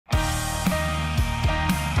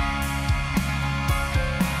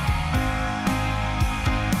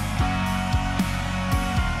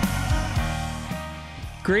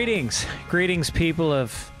Greetings, people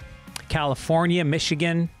of California,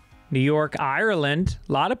 Michigan, New York, Ireland.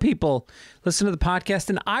 A lot of people listen to the podcast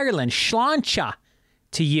in Ireland. Sláinte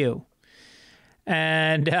to you.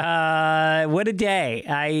 And what a day.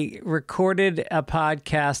 I recorded a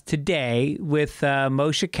podcast today with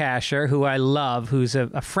Moshe Kasher, who I love, who's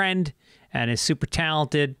a friend and is super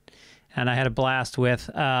talented, and I had a blast with.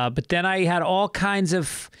 But then I had all kinds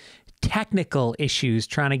of technical issues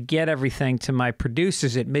trying to get everything to my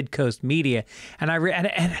producers at Midcoast Media. And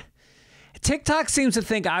and TikTok seems to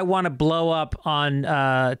think I want to blow up on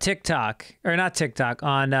TikTok, or not TikTok,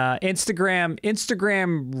 on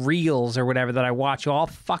Instagram Reels or whatever that I watch all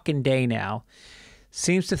fucking day now.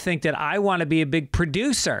 Seems to think that I want to be a big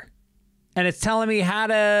producer. And it's telling me how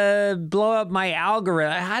to blow up my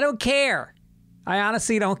algorithm. I don't care. I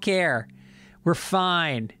honestly don't care. We're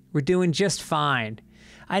fine. We're doing just fine.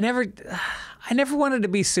 I never wanted to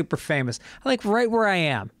be super famous. I like right where I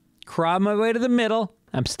am. Crawl my way to the middle.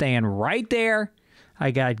 I'm staying right there.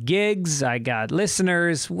 I got gigs. I got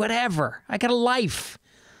listeners. Whatever. I got a life.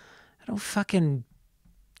 I don't fucking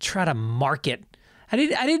try to market. I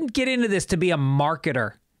didn't get into this to be a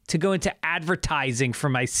marketer, to go into advertising for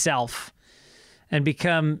myself and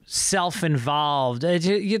become self-involved.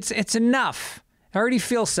 It's enough. I already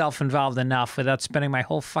feel self-involved enough without spending my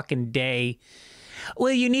whole fucking day.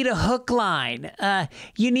 Well, you need a hook line.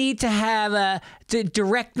 You need to have to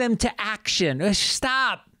direct them to action.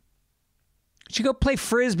 Stop. You should go play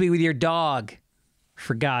Frisbee with your dog,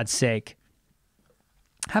 for God's sake.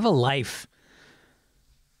 Have a life.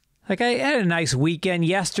 Like, I had a nice weekend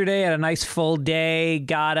yesterday. I had a nice full day.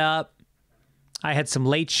 Got up. I had some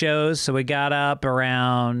late shows, so we got up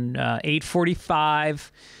around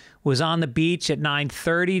 8:45. Was on the beach at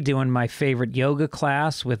 9:30 doing my favorite yoga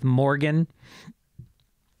class with Morgan.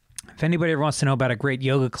 If anybody ever wants to know about a great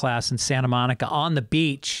yoga class in Santa Monica on the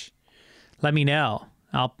beach, let me know.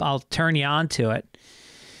 I'll turn you on to it.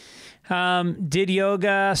 Did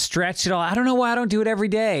yoga, stretched it all. I don't know why I don't do it every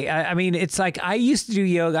day. I mean, it's like I used to do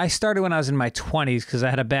yoga. I started when I was in my 20s because I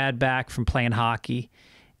had a bad back from playing hockey.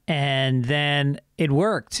 And then it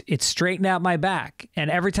worked. It straightened out my back. And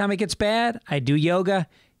every time it gets bad, I do yoga,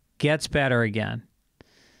 gets better again.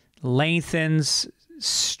 Lengthens,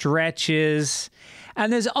 stretches.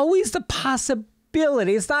 And there's always the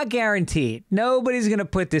possibility, it's not guaranteed. Nobody's going to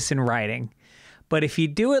put this in writing. But if you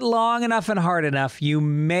do it long enough and hard enough, you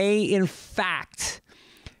may, in fact,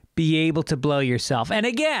 be able to blow yourself. And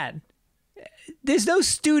again, there's no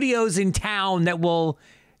studios in town that will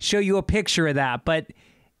show you a picture of that, but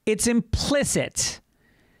it's implicit.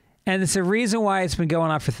 And it's a reason why it's been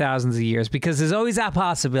going on for thousands of years, because there's always that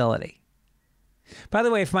possibility. By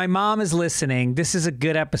the way, if my mom is listening, this is a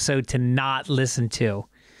good episode to not listen to.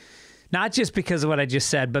 Not just because of what I just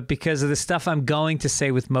said, but because of the stuff I'm going to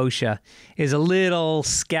say with Moshe is a little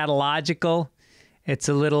scatological. It's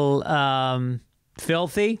a little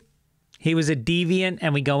filthy. He was a deviant,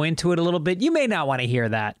 and we go into it a little bit. You may not want to hear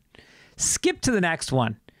that. Skip to the next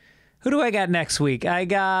one. Who do I got next week? I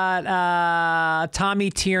got Tommy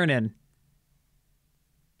Tiernan,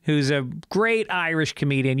 who's a great Irish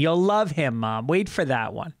comedian. You'll love him, Mom. Wait for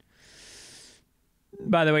that one.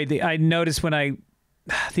 By the way, I noticed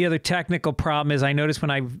the other technical problem is I noticed when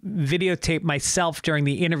I videotape myself during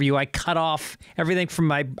the interview, I cut off everything from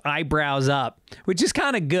my eyebrows up, which is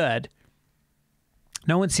kind of good.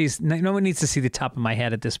 No one needs to see the top of my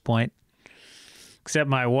head at this point, except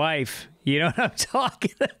my wife. You know what I'm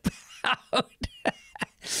talking about.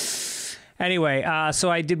 Anyway, so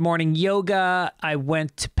I did morning yoga. I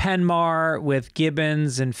went to Penmar with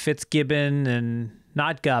Gibbons and Fitzgibbon, and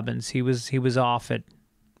not Gubbins. He was off at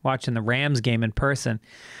watching the Rams game in person.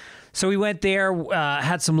 So we went there,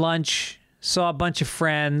 had some lunch, saw a bunch of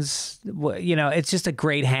friends. You know, it's just a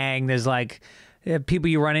great hang. There's like people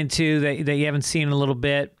you run into that you haven't seen in a little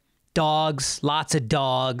bit. Dogs, lots of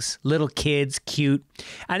dogs, little kids, cute.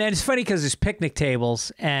 And then it's funny because there's picnic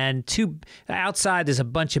tables, and outside there's a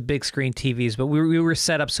bunch of big screen TVs, but we were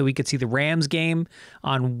set up so we could see the Rams game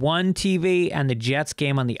on one TV and the Jets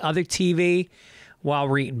game on the other TV while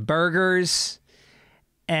we're eating burgers.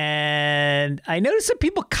 And I noticed that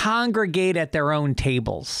people congregate at their own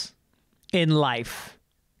tables in life.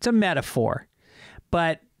 It's a metaphor,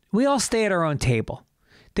 but we all stay at our own table.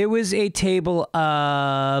 There was a table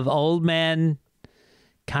of old men,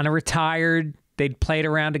 kind of retired. They'd played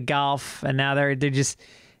around at golf, and now they're just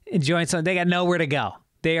enjoying something. They got nowhere to go.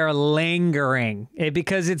 They are lingering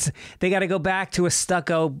because they got to go back to a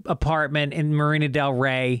stucco apartment in Marina Del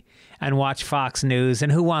Rey and watch Fox News, and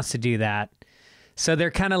who wants to do that? So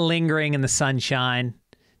they're kind of lingering in the sunshine,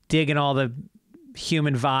 digging all the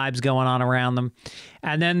human vibes going on around them.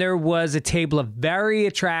 And then there was a table of very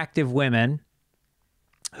attractive women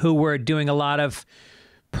who were doing a lot of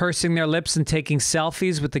pursing their lips and taking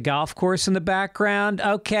selfies with the golf course in the background.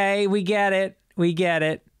 Okay, we get it. We get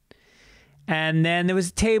it. And then there was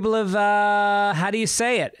a table of, how do you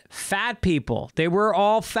say it? Fat people. They were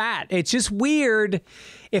all fat. It's just weird.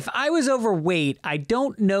 If I was overweight, I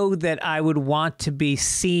don't know that I would want to be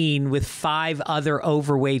seen with 5 other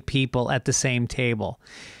overweight people at the same table,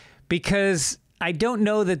 because I don't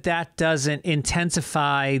know that that doesn't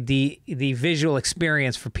intensify the visual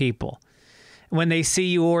experience for people when they see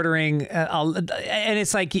you ordering. And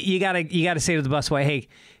it's like you gotta say to the busboy, hey,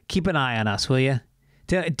 keep an eye on us, will you?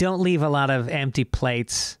 Don't leave a lot of empty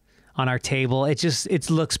plates on our table. It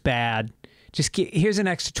looks bad. Here's an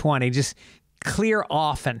extra 20. Just clear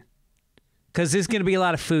often, because there's going to be a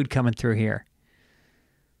lot of food coming through here.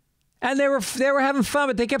 And they were having fun,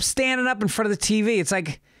 but they kept standing up in front of the TV. It's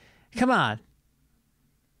like, come on.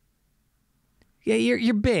 Yeah,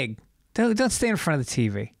 you're big. Don't stand in front of the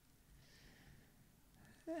TV.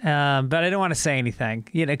 But I don't want to say anything.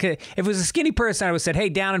 You know, if it was a skinny person, I would have said, hey,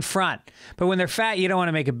 down in front. But when they're fat, you don't want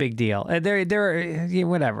to make a big deal. They're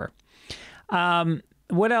whatever.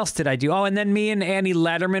 What else did I do? Oh, and then me and Annie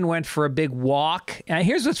Letterman went for a big walk.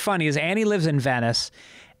 Here's what's funny is Annie lives in Venice,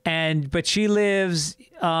 but she lives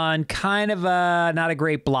on kind of not a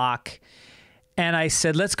great block. And I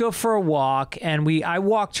said, let's go for a walk. And I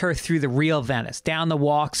walked her through the real Venice, down the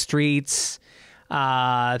walk streets,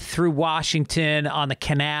 through Washington, on the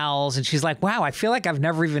canals. And she's like, wow, I feel like I've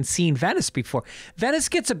never even seen Venice before. Venice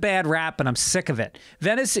gets a bad rap, and I'm sick of it.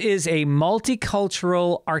 Venice is a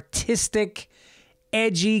multicultural, artistic,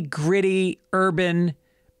 edgy, gritty, urban,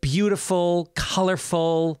 beautiful,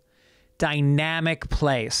 colorful, dynamic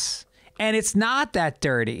place. And it's not that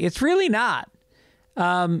dirty. It's really not.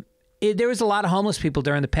 There was a lot of homeless people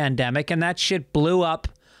during the pandemic, and that shit blew up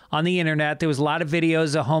on the internet. There was a lot of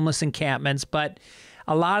videos of homeless encampments, but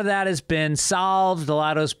a lot of that has been solved. A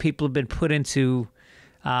lot of those people have been put into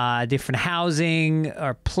different housing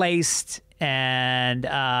or placed, and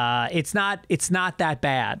it's not that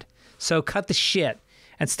bad. So cut the shit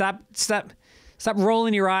and stop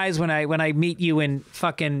rolling your eyes when I meet you in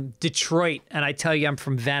fucking Detroit and I tell you I'm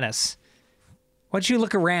from Venice. Why don't you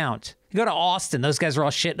look around? You go to Austin. Those guys are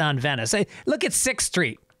all shitting on Venice. Hey, look at 6th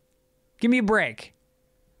Street. Give me a break.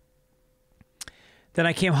 Then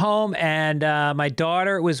I came home, and my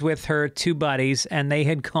daughter was with her 2 buddies, and they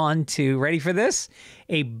had gone to, ready for this,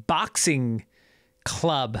 a boxing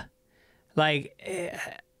club. Like,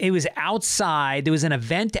 it was outside. There was an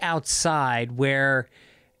event outside where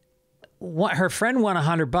her friend won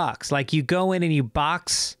 $100. Like, you go in and you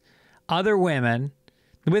box other women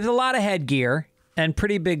with a lot of headgear and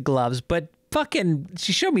pretty big gloves, but fucking,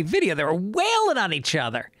 she showed me video. They were wailing on each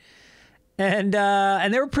other. And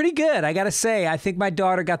they were pretty good, I got to say. I think my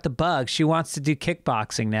daughter got the bug. She wants to do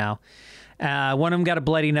kickboxing now. One of them got a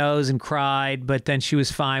bloody nose and cried, but then she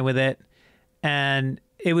was fine with it. And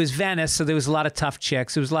it was Venice, so there was a lot of tough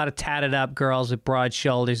chicks. There was a lot of tatted up girls with broad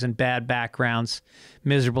shoulders and bad backgrounds,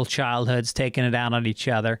 miserable childhoods, taking it out on each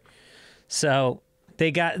other. So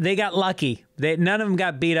they got lucky. None of them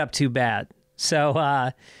got beat up too bad. So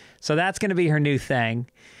that's going to be her new thing.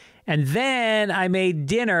 And then I made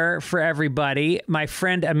dinner for everybody. My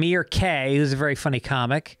friend Amir K, who's a very funny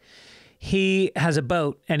comic, he has a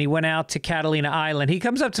boat, and he went out to Catalina Island. He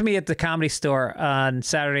comes up to me at the Comedy Store on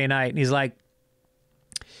Saturday night, and he's like,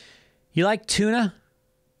 you like tuna?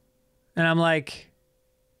 And I'm like,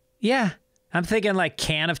 yeah. I'm thinking like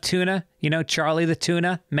can of tuna, you know, Charlie the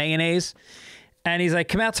tuna, mayonnaise. And he's like,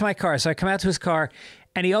 come out to my car. So I come out to his car,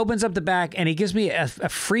 and he opens up the back, and he gives me a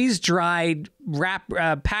freeze-dried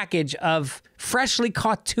package of freshly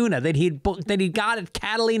caught tuna that he got at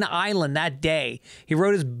Catalina Island that day. He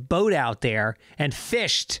rode his boat out there and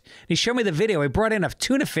fished. He showed me the video. He brought in a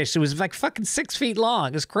tuna fish that was like fucking 6 feet long.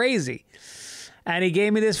 It was crazy. And he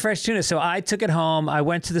gave me this fresh tuna. So I took it home. I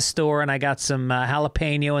went to the store, and I got some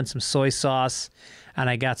jalapeno and some soy sauce, and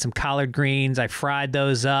I got some collard greens. I fried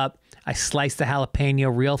those up. I sliced the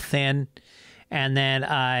jalapeno real thin. And then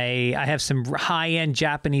I have some high-end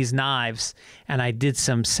Japanese knives, and I did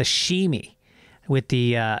some sashimi with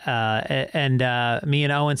the me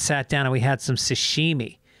and Owen sat down and we had some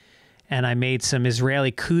sashimi, and I made some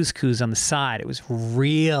Israeli couscous on the side. It was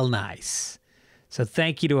real nice. So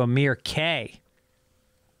thank you to Amir K.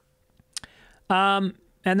 And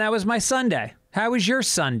that was my Sunday. How was your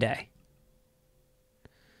Sunday?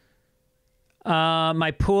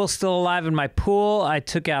 My pool's still alive in my pool. I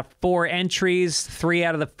took out 4 entries. 3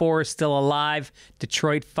 out of the 4 are still alive.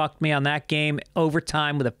 Detroit fucked me on that game.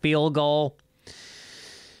 Overtime with a field goal.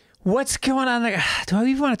 What's going on there? Do I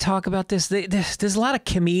even want to talk about this? There's a lot of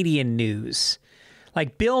comedian news.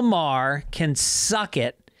 Like Bill Maher can suck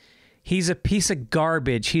it. He's a piece of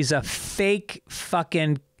garbage. He's a fake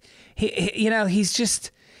fucking...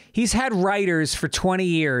 He's had writers for 20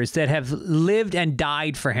 years that have lived and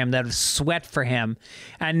died for him, that have sweat for him.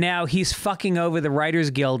 And now he's fucking over the Writers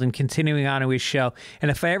Guild and continuing on to his show.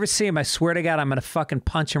 And if I ever see him, I swear to God, I'm going to fucking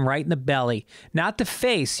punch him right in the belly. Not the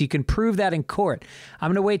face. You can prove that in court. I'm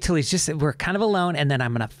going to wait till we're kind of alone, and then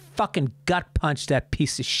I'm going to fucking gut punch that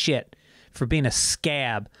piece of shit for being a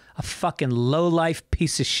scab. A fucking low-life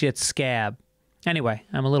piece of shit scab. Anyway,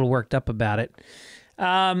 I'm a little worked up about it.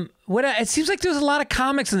 It seems like there's a lot of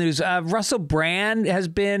comics in the news. Russell Brand has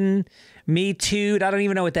been Me Too'd. I don't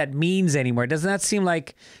even know what that means anymore. Doesn't that seem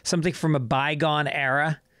like something from a bygone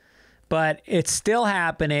era? But it's still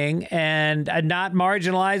happening, and not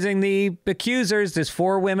marginalizing the accusers. There's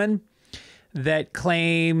 4 women that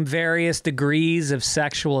claim various degrees of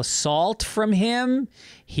sexual assault from him.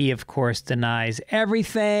 He, of course, denies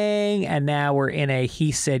everything, and now we're in a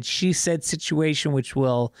he said, she said situation, which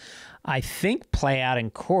will... I think play out in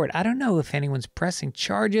court. I don't know if anyone's pressing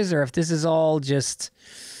charges or if this is all just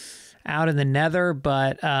out in the nether,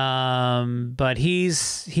 but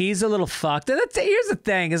he's a little fucked. And here's the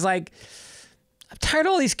thing: is like I'm tired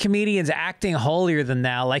of all these comedians acting holier than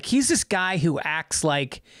thou. Like he's this guy who acts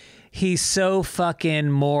like he's so fucking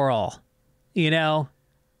moral, you know?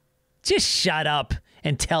 Just shut up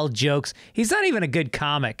and tell jokes. He's not even a good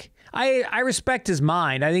comic. I respect his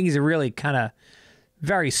mind. I think he's a really kind of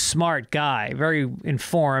very smart guy, very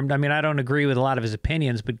informed. I mean, I don't agree with a lot of his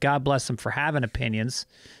opinions, but God bless him for having opinions.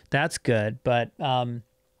 That's good. But don't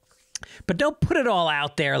put it all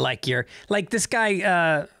out there like you're like this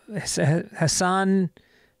guy, Hassan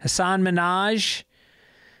Minhaj,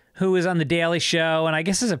 who is on The Daily Show, and I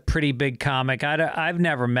guess is a pretty big comic. I've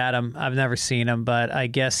never met him. I've never seen him, but I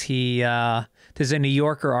guess there's a New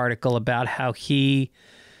Yorker article about how he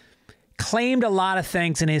claimed a lot of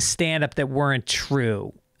things in his stand-up that weren't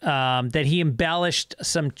true, that he embellished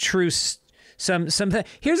some truths.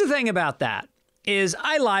 Here's the thing about that is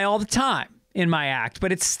I lie all the time in my act,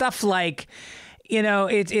 but it's stuff like, you know,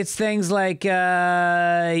 it's things like,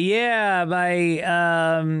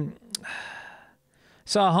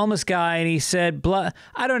 saw a homeless guy and he said,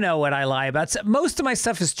 I don't know what I lie about. Most of my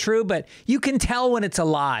stuff is true, but you can tell when it's a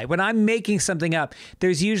lie. When I'm making something up,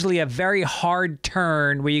 there's usually a very hard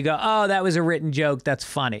turn where you go, oh, that was a written joke. That's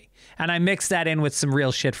funny. And I mix that in with some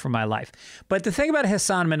real shit from my life. But the thing about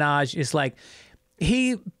Hassan Minhaj is like,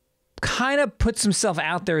 he kind of puts himself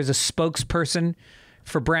out there as a spokesperson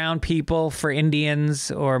for brown people, for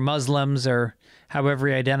Indians or Muslims or however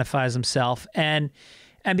he identifies himself. And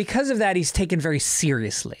because of that, he's taken very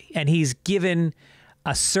seriously, and he's given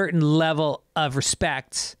a certain level of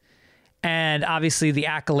respect, and obviously the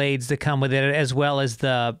accolades that come with it, as well as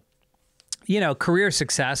the, you know, career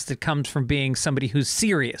success that comes from being somebody who's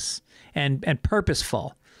serious and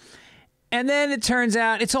purposeful. And then it turns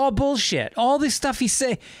out it's all bullshit. All this stuff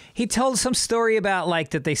he told some story about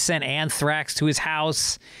like that they sent anthrax to his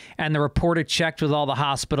house, and the reporter checked with all the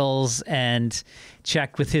hospitals and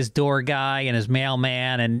checked with his door guy and his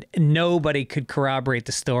mailman, and nobody could corroborate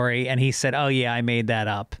the story. And he said, oh yeah, I made that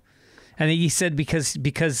up. And he said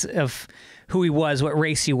because of who he was, what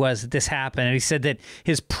race he was, that this happened. And he said that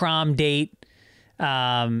his prom date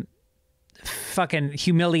fucking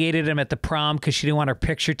humiliated him at the prom because she didn't want her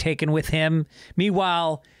picture taken with him.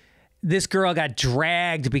 Meanwhile, this girl got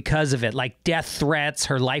dragged because of it, like death threats.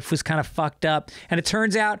 Her life was kind of fucked up. And it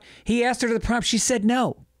turns out he asked her to the prom. She said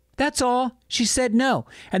no. That's all. She said no.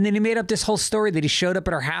 And then he made up this whole story that he showed up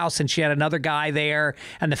at her house and she had another guy there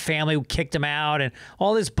and the family kicked him out and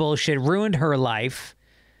all this bullshit ruined her life.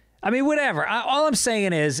 I mean, whatever. All I'm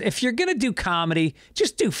saying is, if you're going to do comedy,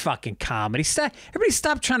 just do fucking comedy. Everybody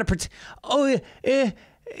stop trying to pretend. Oh,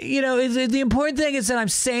 you know, the important thing is that I'm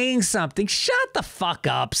saying something. Shut the fuck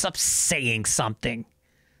up. Stop saying something.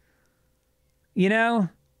 You know?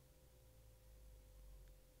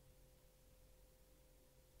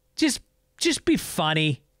 Just be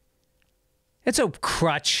funny. It's a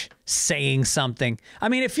crutch saying something. I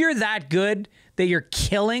mean, if you're that good that you're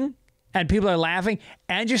killing and people are laughing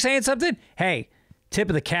and you're saying something, hey, tip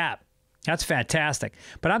of the cap. That's fantastic.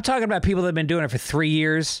 But I'm talking about people that have been doing it for 3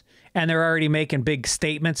 years and they're already making big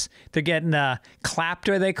statements. They're getting clapped,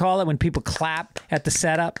 or they call it, when people clap at the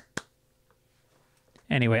setup.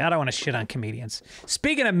 Anyway, I don't want to shit on comedians.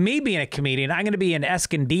 Speaking of me being a comedian, I'm going to be in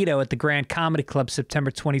Escondido at the Grand Comedy Club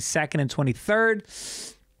September 22nd and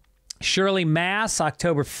 23rd. Shirley, Mass,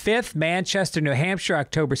 October 5th. Manchester, New Hampshire,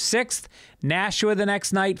 October 6th. Nashua the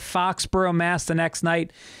next night. Foxborough, Mass the next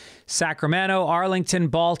night. Sacramento, Arlington,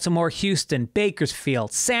 Baltimore, Houston,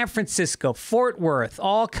 Bakersfield, San Francisco, Fort Worth,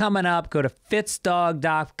 all coming up. Go to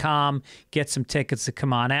Fitzdog.com, get some tickets to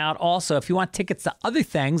come on out. Also, if you want tickets to other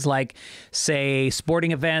things like, say,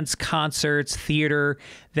 sporting events, concerts, theater,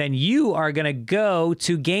 then you are going to go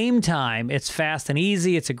to Game Time. It's fast and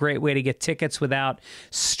easy. It's a great way to get tickets without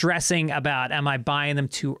stressing about, am I buying them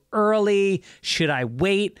too early? Should I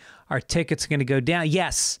wait? Are tickets going to go down?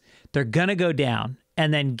 Yes, they're going to go down.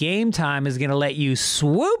 And then Game Time is going to let you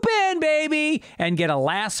swoop in, baby, and get a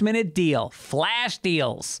last-minute deal. Flash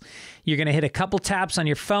deals. You're going to hit a couple taps on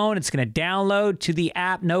your phone. It's going to download to the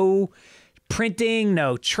app. No printing,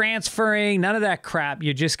 no transferring, none of that crap.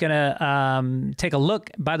 You're just going to take a look,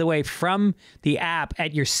 by the way, from the app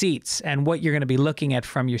at your seats and what you're going to be looking at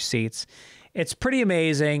from your seats. It's pretty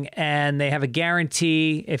amazing, and they have a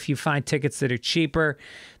guarantee if you find tickets that are cheaper.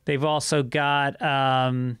 They've also got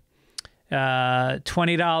 $20.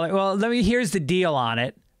 Well, here's the deal on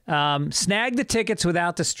it. Snag the tickets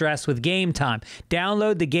without the stress with Game Time.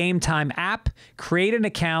 Download the Game Time app, create an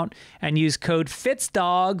account, and use code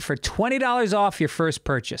Fitzdog for $20 off your first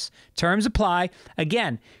purchase. Terms apply.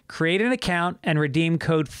 Again, create an account and redeem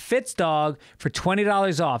code Fitzdog for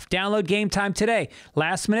 $20 off. Download Game Time today.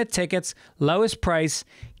 Last minute tickets, lowest price,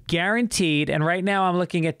 guaranteed. And right now I'm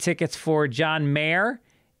looking at tickets for John Mayer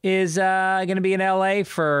is going to be in LA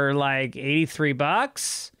for like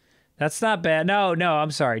 $83. That's not bad. No, I'm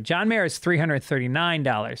sorry. John Mayer is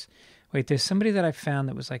 $339. Wait, there's somebody that I found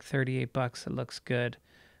that was like $38 that looks good.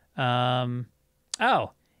 Ed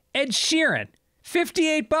Sheeran,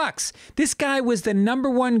 $58. This guy was the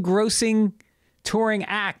 #1 grossing touring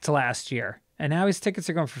act last year, and now his tickets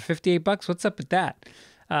are going for $58. What's up with that?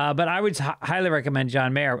 But I would highly recommend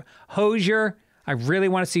John Mayer. Hozier, I really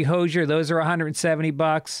want to see Hozier. Those are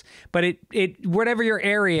 $170. But it whatever your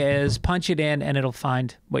area is, punch it in and it'll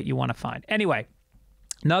find what you want to find. Anyway,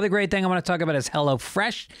 another great thing I want to talk about is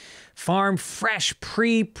HelloFresh. Farm fresh,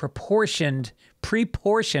 pre-portioned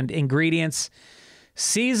ingredients,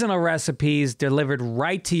 seasonal recipes delivered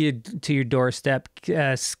right to your doorstep.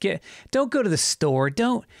 Don't go to the store.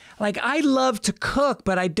 I love to cook,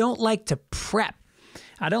 but I don't like to prep.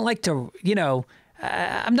 I don't like to,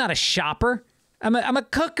 I'm not a shopper. I'm a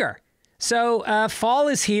cooker. So fall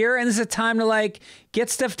is here, and this is a time to get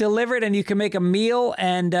stuff delivered, and you can make a meal,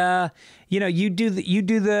 and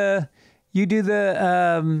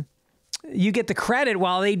you get the credit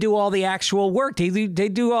while they do all the actual work. They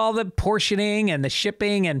do all the portioning and the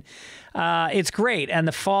shipping, and it's great. And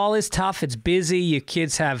the fall is tough. It's busy. Your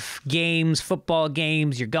kids have games, football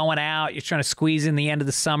games. You're going out. You're trying to squeeze in the end of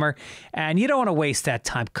the summer, and you don't want to waste that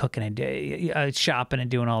time cooking and shopping and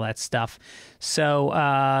doing all that stuff. So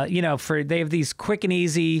they have these quick and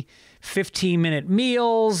easy 15-minute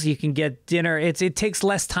meals. You can get dinner. It takes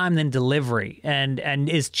less time than delivery and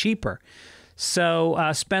is cheaper.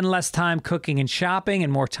 So spend less time cooking and shopping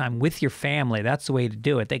and more time with your family. That's the way to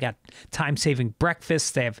do it. They got time-saving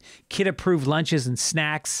breakfasts. They have kid-approved lunches and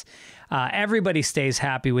snacks. Everybody stays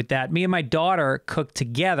happy with that. Me and my daughter cook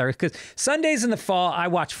together because Sundays in the fall, I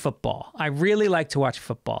watch football. I really like to watch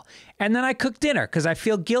football. And then I cook dinner because I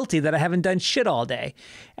feel guilty that I haven't done shit all day.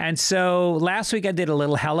 And so last week I did a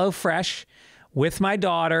little HelloFresh with my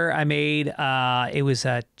daughter. I made, it was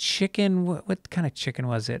a chicken. What kind of chicken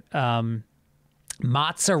was it?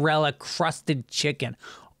 Mozzarella crusted chicken.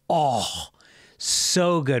 Oh,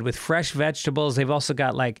 so good with fresh vegetables. They've also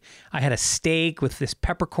got I had a steak with this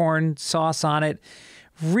peppercorn sauce on it.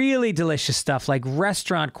 Really delicious stuff, like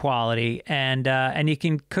restaurant quality. And you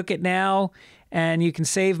can cook it now, and you can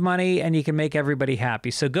save money, and you can make everybody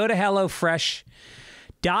happy. So go to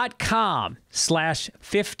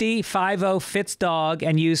HelloFresh.com/50 Fitzdog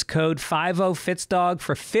and use code 50Fitzdog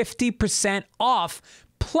for 50% off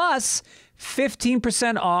plus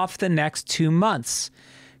 15% off the next 2 months.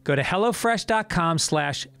 Go to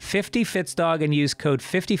HelloFresh.com/50 Fitzdog and use code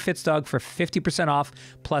 50 Fitzdog for 50% off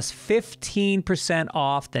plus 15%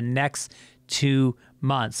 off the next 2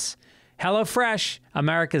 months. HelloFresh,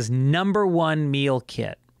 America's #1 meal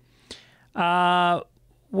kit. And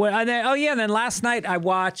then last night I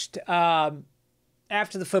watched,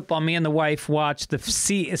 after the football, me and the wife watched the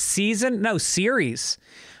series.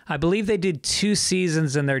 I believe they did 2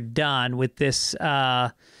 seasons and they're done with this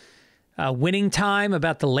Winning Time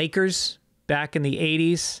about the Lakers back in the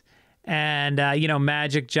 80s. And,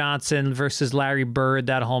 Magic Johnson versus Larry Bird,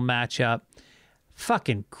 that whole matchup.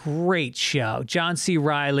 Fucking great show. John C.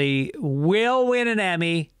 Reilly will win an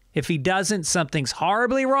Emmy. If he doesn't, something's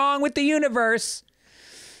horribly wrong with the universe.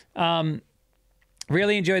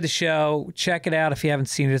 Really enjoyed the show. Check it out if you haven't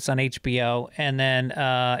seen it. It's on HBO. And then,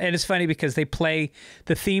 and it's funny because they play,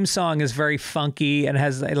 the theme song is very funky and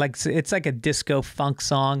has like, it's like a disco funk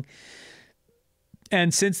song.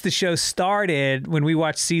 And since the show started, when we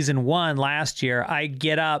watched season 1 last year, I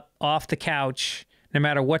get up off the couch, no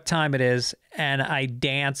matter what time it is, and I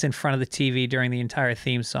dance in front of the TV during the entire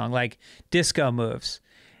theme song, like disco moves.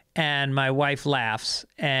 And my wife laughs.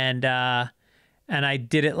 And I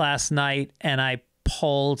did it last night, and I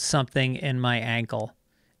pulled something in my ankle,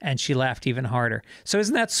 and she laughed even harder. So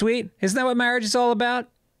isn't that sweet? Isn't that what marriage is all about?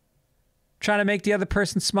 Trying to make the other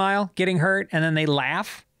person smile, getting hurt, and then they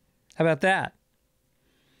laugh? How about that?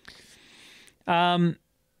 All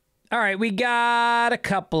right, we got a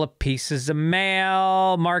couple of pieces of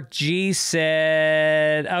mail. Mark G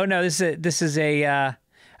said, oh no, this is a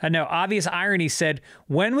no, Obvious Irony said,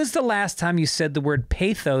 when was the last time you said the word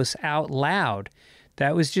pathos out loud?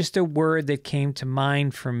 That was just a word that came to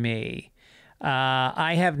mind for me.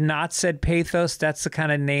 I have not said pathos. That's the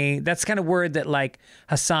kind of name, that's the kind of word that like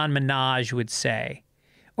Hassan Minhaj would say,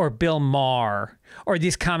 or Bill Maher, or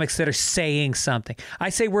these comics that are saying something. I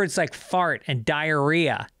say words like fart and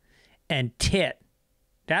diarrhea and tit.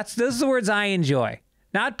 Those are the words I enjoy,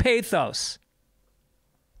 not pathos.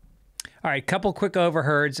 All right, couple quick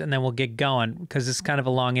overheards, and then we'll get going because it's kind of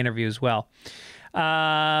a long interview as well.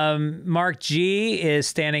 Mark G is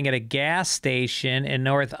standing at a gas station in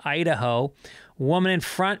North Idaho. Woman in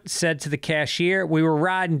front said to the cashier, "We were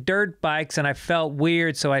riding dirt bikes and I felt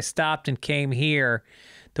weird, so I stopped and came here."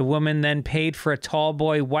 The woman then paid for a tall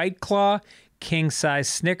boy White Claw, king-size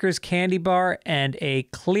Snickers candy bar, and a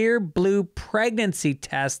clear blue pregnancy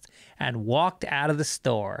test and walked out of the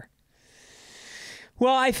store.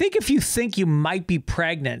 Well, I think if you think you might be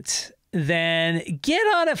pregnant, then get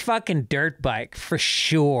on a fucking dirt bike for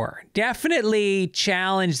sure. Definitely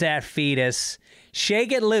challenge that fetus.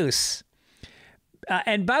 Shake it loose.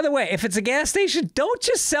 And by the way, if it's a gas station, don't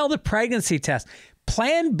just sell the pregnancy test.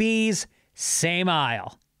 Plan B's, same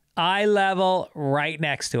aisle. Eye level, right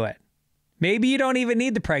next to it. Maybe you don't even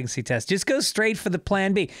need the pregnancy test. Just go straight for the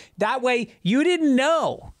Plan B. That way, you didn't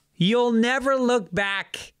know. You'll never look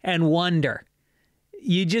back and wonder.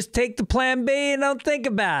 You just take the Plan B and don't think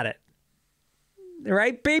about it.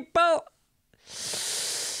 Right, people?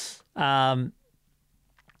 And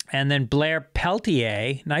then Blair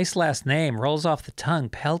Peltier, nice last name, rolls off the tongue,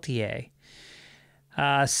 Peltier,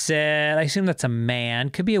 said, I assume that's a man,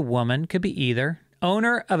 could be a woman, could be either.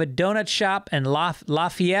 Owner of a donut shop in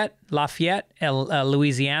Lafayette,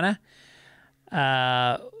 Louisiana.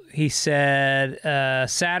 He said,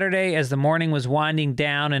 Saturday, as the morning was winding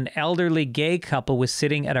down, an elderly gay couple was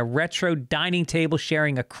sitting at a retro dining table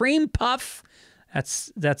sharing a cream puff.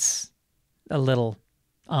 That's a little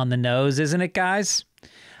on the nose, isn't it, guys?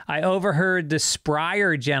 I overheard the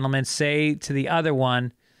sprier gentleman say to the other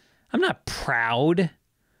one, I'm not proud.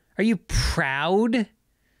 Are you proud?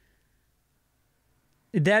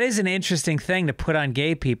 That is an interesting thing to put on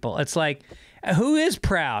gay people. It's like, who is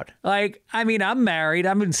proud? Like, I mean, I'm married.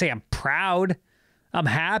 I wouldn't say I'm proud. I'm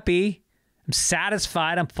happy. I'm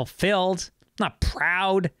satisfied. I'm fulfilled. I'm not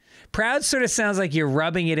proud. Proud sort of sounds like you're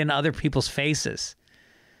rubbing it in other people's faces.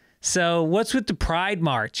 So what's with the Pride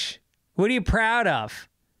March? What are you proud of?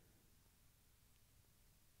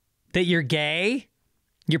 That you're gay?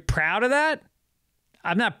 You're proud of that?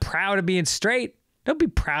 I'm not proud of being straight. Don't be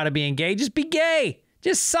proud of being gay. Just be gay.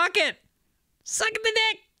 Just suck it. Suck at the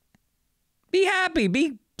dick. Be happy.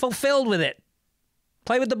 Be fulfilled with it.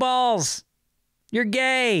 Play with the balls. You're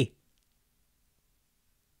gay.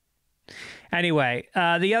 Anyway,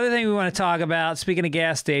 the other thing we want to talk about, speaking of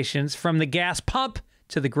gas stations, from the gas pump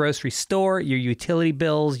to the grocery store, your utility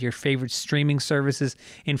bills, your favorite streaming services,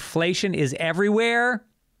 inflation is everywhere.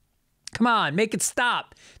 Come on, make it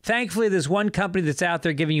stop. Thankfully, there's one company that's out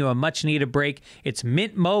there giving you a much-needed break. It's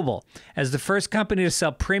Mint Mobile. As the first company to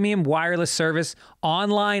sell premium wireless service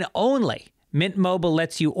online only, Mint Mobile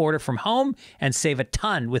lets you order from home and save a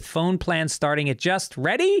ton with phone plans starting at just,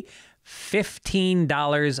 ready?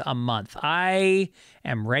 $15 a month. I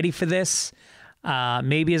am ready for this.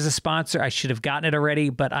 Maybe as a sponsor, I should have gotten it already,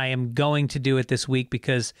 but I am going to do it this week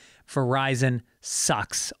because Verizon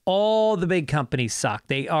sucks. All the big companies suck.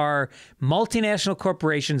 They are multinational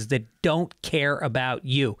corporations that don't care about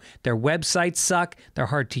you. Their websites suck. They're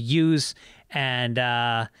hard to use. And,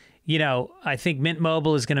 you know, I think Mint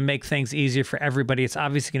Mobile is going to make things easier for everybody. It's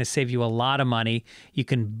obviously going to save you a lot of money. You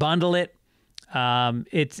can bundle it.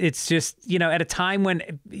 It's just, you know, at a time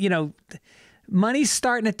when, you know, money's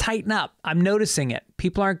starting to tighten up. I'm noticing it.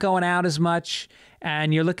 People aren't going out as much,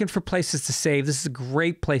 and you're looking for places to save. This is a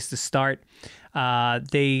great place to start.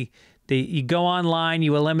 They You go online,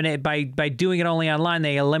 you eliminate, by doing it only online,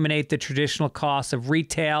 they eliminate the traditional costs of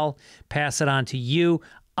retail, pass it on to you.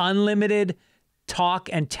 Unlimited talk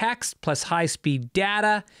and text plus high-speed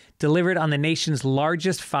data delivered on the nation's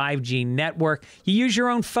largest 5G network. You use your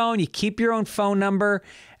own phone, you keep your own phone number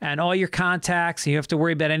and all your contacts, and you don't have to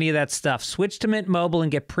worry about any of that stuff. Switch to Mint Mobile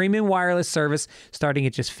and get premium wireless service starting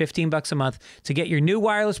at just $15 a month. To get your new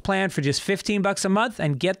wireless plan for just $15 a month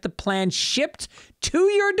and get the plan shipped to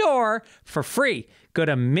your door for free, go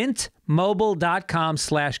to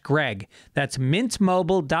mintmobile.com/Greg. That's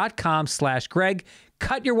mintmobile.com/Greg.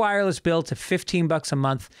 Cut your wireless bill to $15 a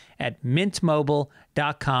month at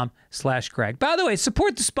mintmobile.com/Greg. By the way,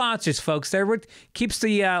 support the sponsors, folks. They're what keeps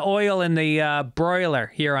the oil in the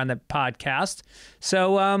broiler here on the podcast.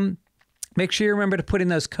 So make sure you remember to put in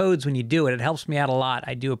those codes when you do it. It helps me out a lot.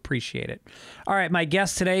 I do appreciate it. All right, my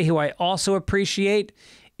guest today, who I also appreciate,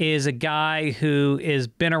 is a guy who has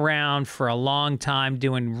been around for a long time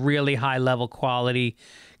doing really high-level quality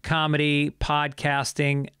comedy,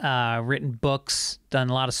 podcasting, written books, done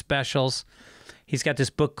a lot of specials. He's got this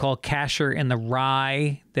book called Kasher in the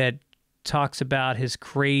Rye that talks about his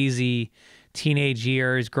crazy teenage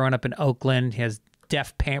years growing up in Oakland. He has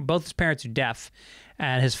deaf parents. Both his parents are deaf,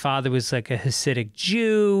 and his father was like a Hasidic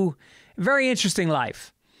Jew. Very interesting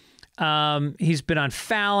life. He's been on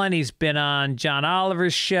Fallon. He's been on John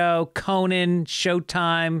Oliver's show, Conan,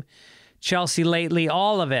 Showtime, Chelsea Lately,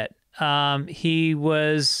 all of it. He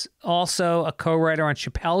was also a co-writer on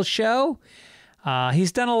Chappelle's show.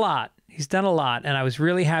 He's done a lot. And I was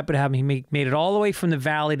really happy to have him. He made it all the way from the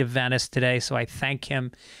Valley to Venice today, so I thank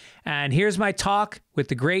him. And here's my talk with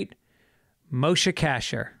the great Moshe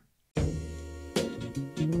Kasher.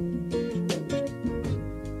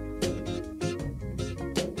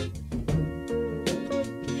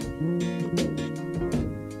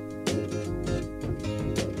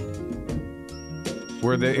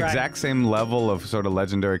 We're the exact same level of sort of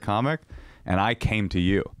legendary comic, and I came to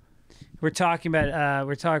you. We're talking with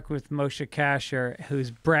Moshe Kasher, who's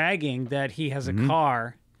bragging that he has a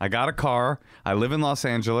car. I got a car. I live in Los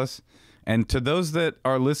Angeles. And to those that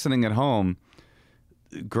are listening at home,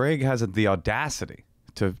 Greg has the audacity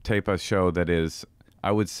to tape a show that is,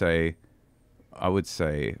 I would say,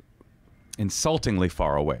 insultingly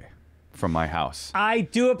far away from my house. I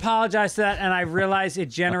do apologize for that, and I realize it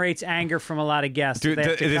generates anger from a lot of guests. Dude,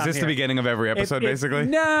 is this the beginning of every episode, basically?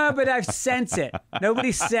 No, but I sense it.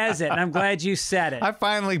 Nobody says it, and I'm glad you said it. I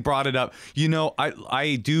finally brought it up. You know,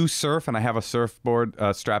 I do surf, and I have a surfboard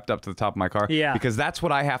strapped up to the top of my car. Yeah. Because that's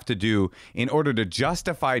what I have to do in order to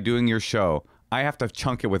justify doing your show. I have to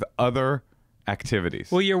chunk it with other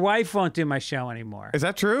activities. Well, your wife won't do my show anymore. Is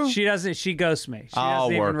that true? She doesn't. She ghosts me. She I'll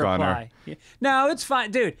doesn't even work on reply. her. No, it's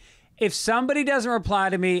fine, dude. If somebody doesn't reply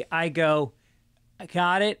to me, I go, I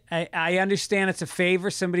got it. I understand it's a favor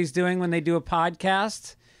somebody's doing when they do a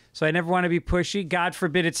podcast. So I never want to be pushy. God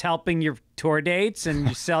forbid it's helping your tour dates and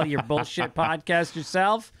you sell your bullshit podcast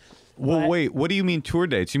yourself. Well, wait, what do you mean tour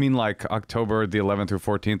dates? You mean like October the 11th through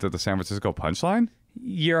 14th at the San Francisco Punchline?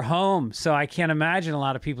 You're home, so I can't imagine a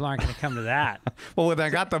lot of people aren't going to come to that. Well, when I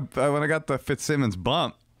got the Fitzsimmons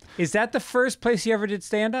bump. Is that the first place you ever did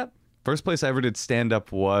stand-up? First place I ever did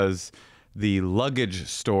stand-up was the Luggage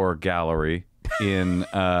Store Gallery in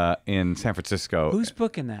San Francisco. Who's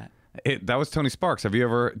booking that? That was Tony Sparks. Do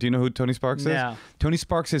you know who Tony Sparks is? No. Tony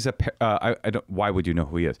Sparks is I don't. Why would you know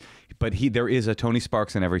who he is? But there is a Tony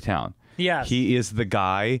Sparks in every town. Yes. He is the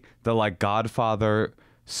guy, the like Godfather,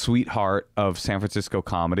 sweetheart of San Francisco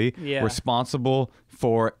comedy. Yeah. Responsible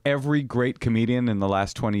for every great comedian in the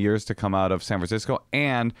last 20 years to come out of San Francisco,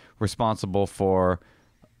 and responsible for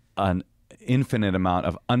an infinite amount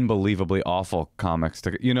of unbelievably awful comics.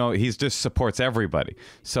 He just supports everybody.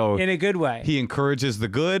 So in a good way. He encourages the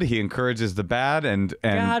good. He encourages the bad. And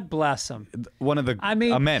God bless him. One of the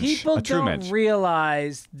people a true don't mensch.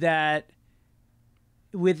 realize that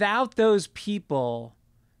without those people,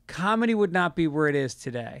 comedy would not be where it is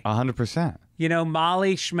today. 100%. You know,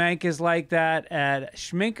 Molly Schmenk is like that at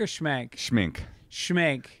Schmink or Schmenk?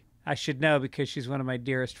 Schmink. I should know because she's one of my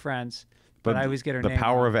dearest friends. But I always get her name. The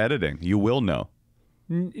power wrong. of editing. You will know.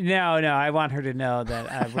 No. I want her to know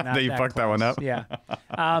that we're not that you fucked that one up? Yeah.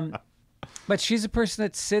 But she's a person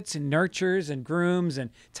that sits and nurtures and grooms, and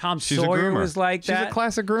Tom Sawyer was like that. She's a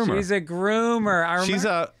classic groomer. She's a groomer. She's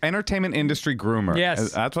a entertainment industry groomer.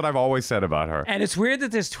 Yes. That's what I've always said about her. And it's weird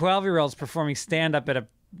that there's 12-year-olds performing stand-up at a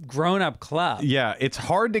grown-up club. Yeah, it's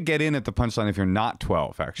hard to get in at the Punchline if you're not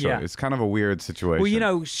 12, actually. Yeah. It's kind of a weird situation.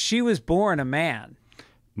 Well, she was born a man.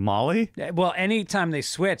 Molly? Well, anytime they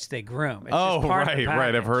switch, they groom. It's just part of the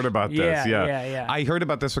right. I've heard about this. Yeah. I heard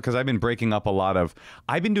about this because I've been doing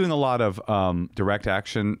a lot of direct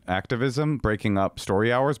action activism, breaking up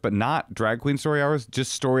story hours, but not drag queen story hours,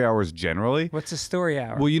 just story hours generally. What's a story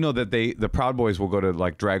hour? Well, you know that the Proud Boys will go to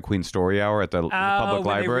like drag queen story hour at the public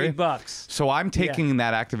library. They read books. So I'm taking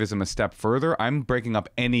that activism a step further. I'm breaking up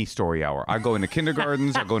any story hour. I go into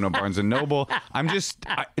kindergartens. I go into Barnes and Noble. I'm just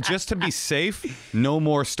to be safe. No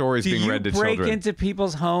more stories being read to children. Do you break into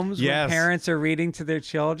people's homes when parents are reading to their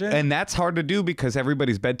children? And that's hard to do because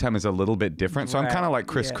everybody's bedtime is a little bit different. So I'm kind of like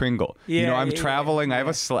Kris Kringle. I'm traveling. I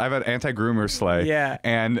have an anti-groomer sleigh. Yeah.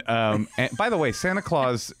 And by the way, Santa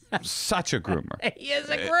Claus, such a groomer. He is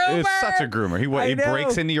a groomer. Is such a groomer. He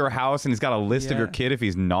breaks into your house and he's got a list of your kid if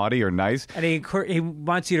he's naughty or nice. And he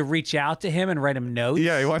wants you to reach out to him and write him notes.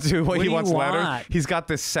 Yeah, he wants to. What he do wants you letters. want? He's got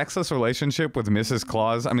this sexless relationship with Mrs.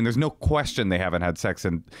 Claus. I mean, there's no question they haven't had sex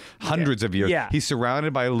in hundreds of years. Yeah. He's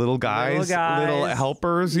surrounded by little guys, little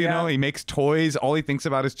helpers. You know, he makes toys. All he thinks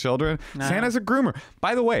about is children. Santa's a groomer.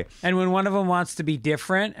 By the way, and when one of them wants to be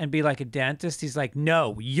different and be like a dentist, he's like,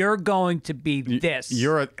 "No, you're going to be this."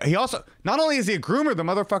 He also not only is he a groomer, the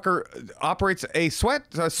motherfucker operates a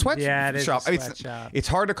sweatshop. Yeah, it is a sweatshop. It's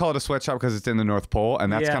hard to call it a sweatshop because it's in the North Pole,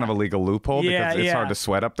 and that's kind of a legal loophole because it's hard to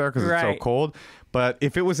sweat up there because it's so cold. But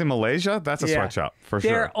if it was in Malaysia, that's a sweatshop for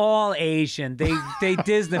sure. They're all Asian. They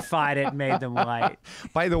Disneyfied it and made them white.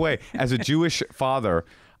 By the way, as a Jewish father,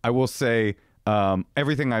 I will say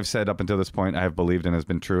everything I've said up until this point I have believed and has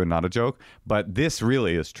been true and not a joke. But this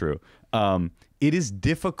really is true. It is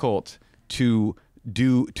difficult to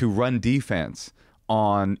run defense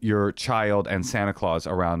on your child and Santa Claus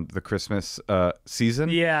around the Christmas season.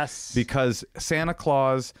 Yes. Because Santa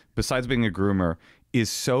Claus, besides being a groomer, is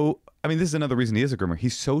so... I mean, this is another reason he is a groomer.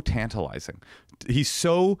 He's so tantalizing.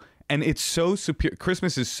 And it's so superior.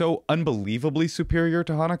 Christmas is so unbelievably superior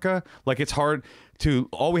to Hanukkah. Like, it's hard to...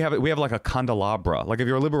 we have like a candelabra. Like, if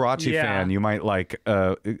you're a Liberace fan, you might like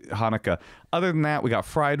Hanukkah. Other than that, we got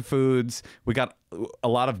fried foods. We got a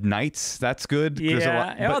lot of nights. That's good.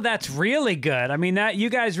 Yeah. That's really good. I mean, that you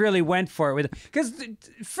guys really went for it. Because,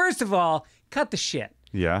 first of all, cut the shit.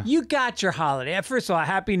 Yeah. You got your holiday. First of all,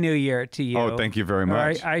 Happy New Year to you. Oh, thank you very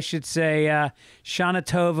much. I should say Shana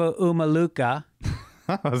Tova Umaluka.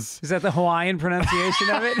 Is that the Hawaiian pronunciation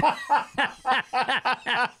of it?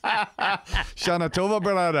 Shana Tova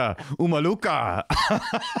Berada Umaluka.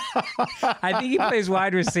 I think he plays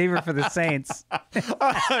wide receiver for the Saints.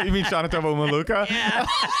 You mean Shana Tova Umaluka? Yeah.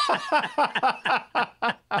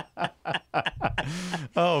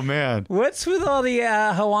 Oh, man. What's with all the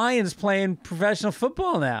Hawaiians playing professional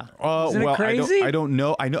football now? Isn't it crazy? I don't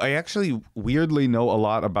know. I actually weirdly know a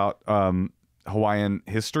lot about Hawaiian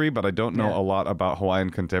history, but I don't know a lot about Hawaiian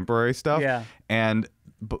contemporary stuff. Yeah. And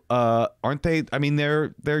aren't they? I mean,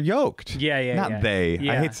 they're yoked. Yeah. Not they.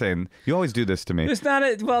 Yeah. I hate saying you always do this to me.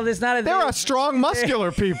 They're a strong,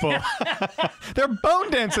 muscular people. Their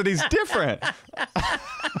bone density's different.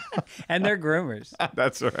 And they're groomers.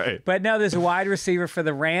 That's right. But no, there's a wide receiver for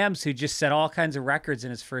the Rams who just set all kinds of records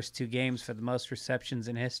in his first 2 games for the most receptions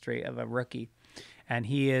in history of a rookie. And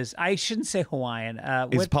he is, I shouldn't say Hawaiian.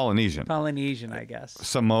 He's Polynesian. Polynesian, I guess.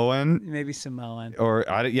 Samoan. Maybe Samoan. Or,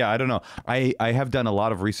 I don't know. I have done a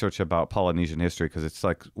lot of research about Polynesian history because it's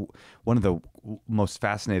like one of the most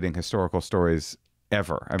fascinating historical stories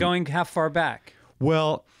ever. Going how far back?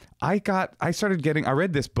 Well, I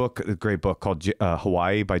read this book, a great book called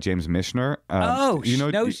Hawaii by James Michener. I've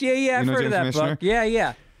heard of that book.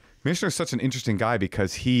 Yeah. Michener's such an interesting guy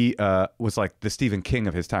because he was like the Stephen King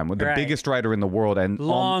of his time, the biggest writer in the world, and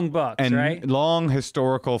long books, and long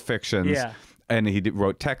historical fictions. Yeah. And he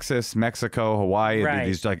wrote Texas, Mexico, Hawaii,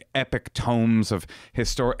 these like epic tomes of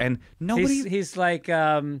history. And nobody... He's like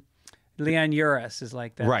Leon Uris is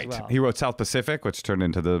like that right. as well. He wrote South Pacific, which turned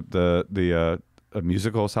into the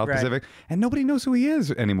musical South Pacific. And nobody knows who he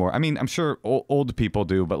is anymore. I mean, I'm sure old people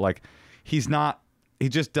do, but like he's not... He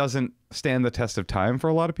just doesn't stand the test of time for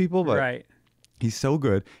a lot of people, but he's so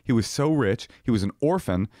good. He was so rich. He was an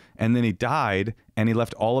orphan, and then he died, and he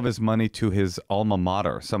left all of his money to his alma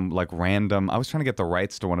mater, some like random... I was trying to get the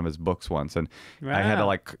rights to one of his books once, and I had to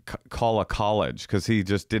like call a college because he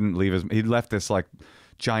just didn't leave his... He left this like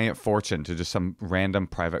giant fortune to just some random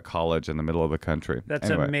private college in the middle of the country. That's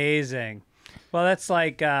amazing. Well, that's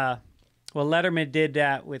like... Letterman did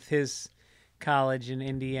that with his... college in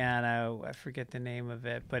Indiana. I forget the name of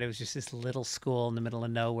it, but it was just this little school in the middle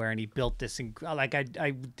of nowhere, and he built this.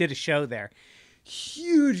 I did a show there.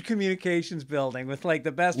 Huge communications building with like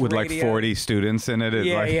the best with radio. Like 40 students in it.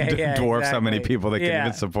 It dwarfs how many people they can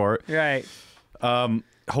even support. Right.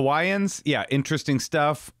 Hawaiians, yeah, interesting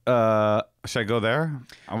stuff. Should I go there?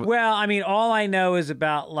 Well, I mean, all I know is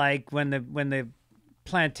about like when the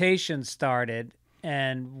plantation started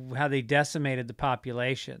and how they decimated the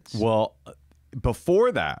populations. Well,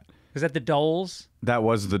 before that, Was that the Doles? that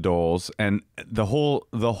was the Doles, and the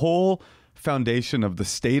whole foundation of the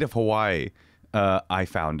state of Hawaii. I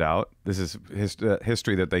found out, this is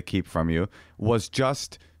history that they keep from you, was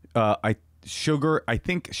just sugar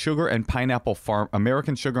and pineapple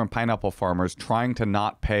American sugar and pineapple farmers trying to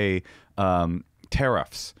not pay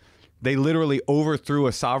tariffs. They literally overthrew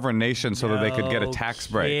a sovereign nation so that they could get a tax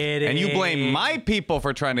break. And you blame my people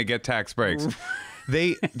for trying to get tax breaks.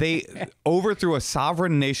 They overthrew a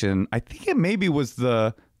sovereign nation. I think it maybe was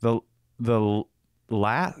the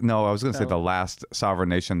last. No, I was going to say the last sovereign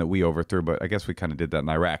nation that we overthrew, but I guess we kind of did that in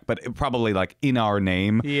Iraq. But it probably like in our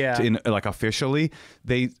name, like officially,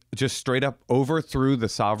 they just straight up overthrew the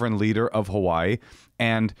sovereign leader of Hawaii,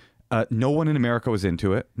 and no one in America was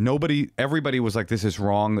into it. Everybody was like, "This is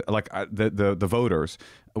wrong." Like the voters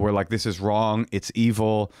were like, "This is wrong. It's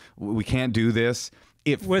evil. We can't do this."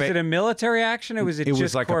 Was it a military action, or was it just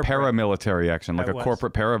was like corporate? a paramilitary action, like a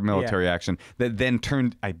corporate paramilitary action that then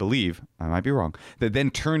turned, I believe, I might be wrong, that then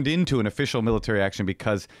turned into an official military action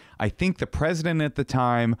because I think the president at the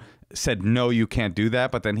time said, no, you can't do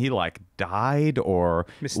that, but then he like died or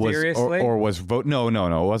mysteriously was voted. No,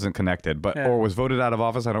 it wasn't connected, but or was voted out of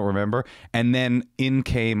office. I don't remember. And then in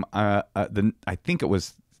came I think it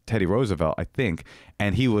was Teddy Roosevelt, I think,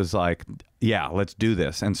 and he was like, yeah, let's do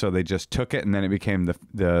this. And so they just took it, and then it became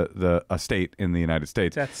a state in the United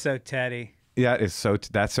States. That's so Teddy. Yeah, that's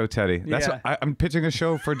so Teddy. That's I'm pitching a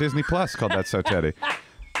show for Disney Plus called That's So Teddy.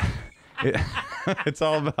 It's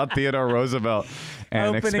all about Theodore Roosevelt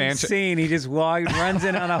and opening expansion. Scene. He just runs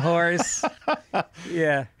in on a horse.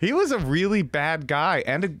 Yeah, he was a really bad guy,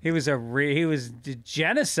 and he was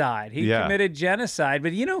genocide. He committed genocide.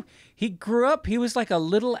 But he grew up. He was like a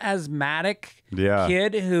little asthmatic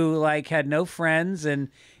kid who like had no friends, and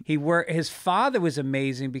his father was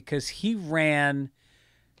amazing because he ran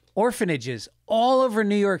orphanages all over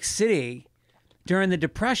New York City during the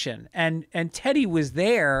Depression, and Teddy was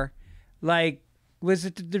there. Like, was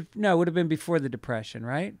it? No, it would have been before the Depression,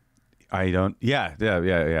 right? I don't. Yeah.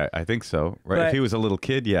 I think so. Right. But, if he was a little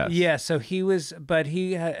kid, yes. Yeah. So he was, but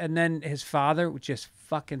and then his father just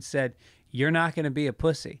fucking said, "You're not going to be a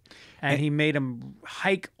pussy," and he made him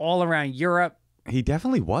hike all around Europe. He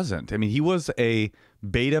definitely wasn't. I mean, he was a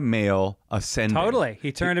beta male ascending. Totally.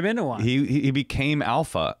 He turned him into one. He became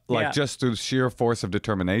alpha, like just through sheer force of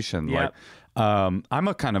determination. Yep. Like, I'm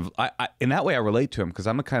a kind of, in that way I relate to him because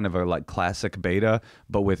I'm a kind of a like classic beta,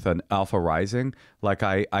 but with an alpha rising. Like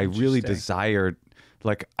I really desired,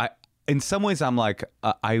 like in some ways I'm like,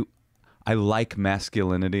 I like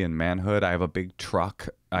masculinity and manhood. I have a big truck.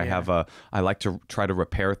 I like to try to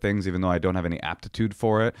repair things even though I don't have any aptitude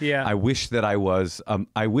for it. Yeah. I wish that I was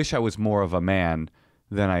more of a man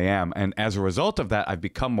than I am. And as a result of that, I've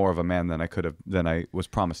become more of a man than I was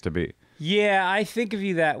promised to be. Yeah, I think of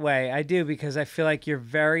you that way. I do, because I feel like you're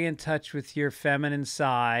very in touch with your feminine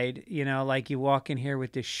side. Like you walk in here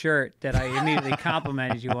with this shirt that I immediately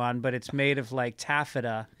complimented you on, but it's made of like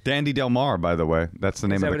taffeta. Dandy Del Mar, by the way. That's the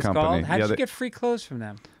name of the company. How did you get free clothes from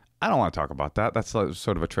them? I don't want to talk about that. That's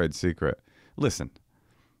sort of a trade secret. Listen,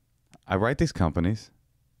 I write these companies.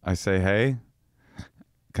 I say, hey,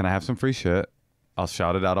 can I have some free shit? I'll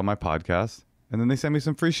shout it out on my podcast, and then they send me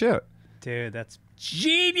some free shit. Dude, that's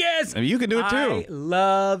genius. I mean, you can do it too. I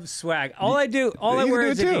love swag. All I wear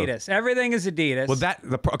is Adidas. Everything is Adidas. Well,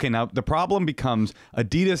 now the problem becomes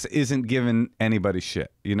Adidas isn't giving anybody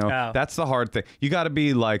shit. That's the hard thing. You got to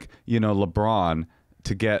be like, LeBron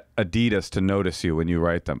to get Adidas to notice you when you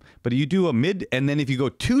write them. But you do a mid, and then if you go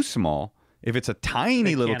too small, if it's a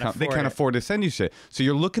tiny little company, they can't afford to send you shit. So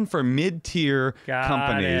you're looking for mid-tier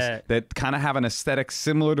companies that kind of have an aesthetic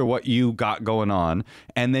similar to what you got going on.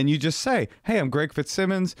 And then you just say, hey, I'm Greg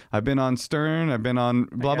Fitzsimmons. I've been on Stern. I've been on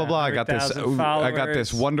blah, blah, blah. I got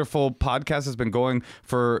this wonderful podcast that's been going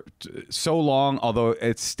for so long, although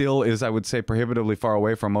it still is, I would say, prohibitively far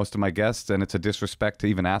away from most of my guests. And it's a disrespect to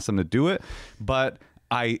even ask them to do it. But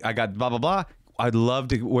I got blah, blah, blah. I'd love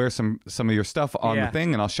to wear some of your stuff on the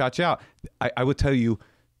thing, and I'll shout you out. I would tell you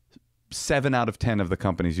 7 out of 10 of the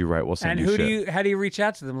companies you write will send you shit. How do you reach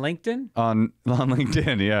out to them? LinkedIn? On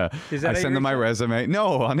LinkedIn, yeah. Is that I send them my resume.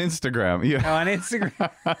 No, on Instagram. Yeah. Oh, on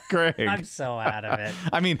Instagram. Greg. I'm so out of it.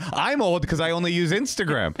 I mean, I'm old because I only use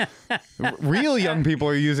Instagram. Real young people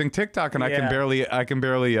are using TikTok, and I can barely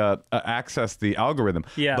access the algorithm.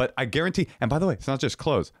 Yeah. But I guarantee. And by the way, it's not just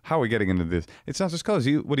clothes. How are we getting into this? It's not just clothes.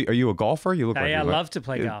 Are you a golfer? You look like I love to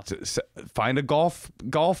play golf. Find a golf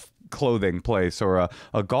clothing place or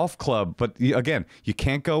a golf club, but again, you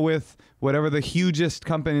can't go with whatever the hugest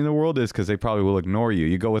company in the world is because they probably will ignore you.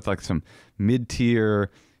 You go with like some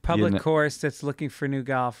mid-tier public course that's looking for new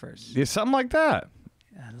golfers. Yeah, something like that.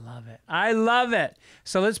 I love it.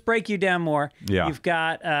 So let's break you down more. Yeah. You've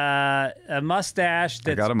got a mustache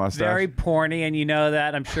that's got a mustache. very porny, and you know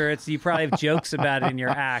that. I'm sure you probably have jokes about it in your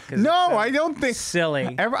act. No, I don't think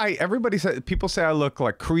silly. People say I look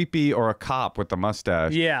like creepy or a cop with the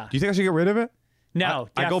mustache. Yeah. Do you think I should get rid of it? No,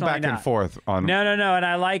 I go back and forth on. No, and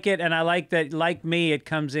I like it, and I like that. Like me, it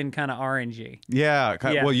comes in kind of orangey. Yeah.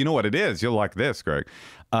 Well, you know what it is. You'll like this, Greg.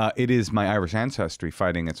 It is my Irish ancestry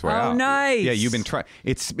fighting its way out. Oh, nice. Yeah, you've been trying.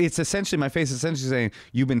 It's essentially my face. Essentially saying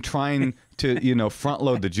you've been trying to front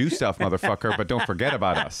load the Jew stuff, motherfucker, but don't forget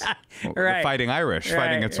about us. Right. Fighting Irish,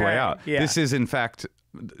 fighting its way out. Yeah. This is in fact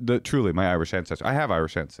truly my Irish ancestry. I have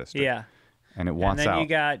Irish ancestry. Yeah. And it wants out. And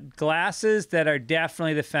then out. you got glasses that are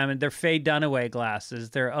definitely the feminine. They're Faye Dunaway glasses.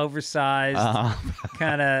 They're oversized,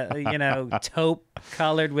 kind of, taupe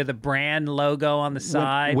colored with a brand logo on the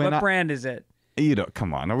side. What brand is it?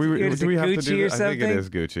 Come on. Do we have Gucci to do or this? I think it is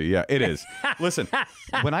Gucci. Yeah, it is. Listen,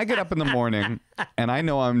 when I get up in the morning and I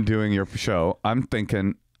know I'm doing your show, I'm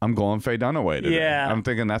thinking I'm going Faye Dunaway today. Yeah. I'm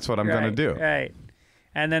thinking that's what I'm going to do. Right.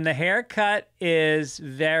 And then the haircut is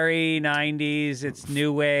very 90s. It's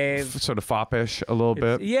new wave. Sort of foppish a little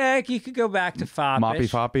bit. Yeah, you could go back to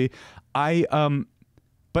foppish. Moppy foppy.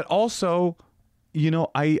 But also,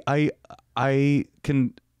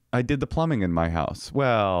 I did the plumbing in my house.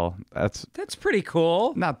 Well, that's pretty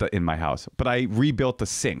cool. Not in my house, but I rebuilt the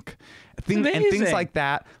sink. And things like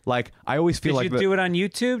that. Like I always feel Did you do it on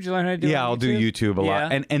YouTube? Did you learn how to do it on YouTube? Yeah, I'll do YouTube a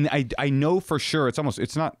lot. And I know for sure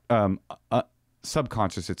it's not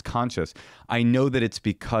subconscious, it's conscious. I know that it's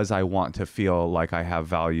because I want to feel like I have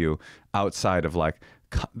value outside of like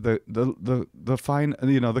the fine,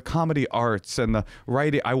 the comedy arts and the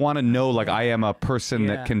writing. I want to know like I am a person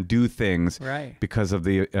that can do things because of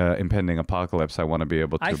the impending apocalypse. I want to be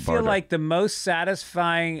able to feel like the most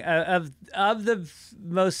satisfying of the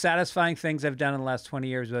most satisfying things I've done in the last 20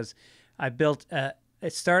 years was I built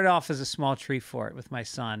it started off as a small tree fort with my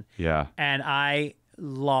son. Yeah. And I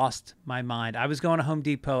lost my mind. I was going to Home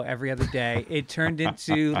Depot every other day. It turned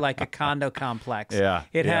into like a condo complex. Yeah.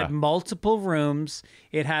 It had multiple rooms.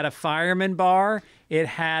 It had a fireman bar. It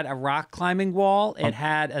had a rock climbing wall. It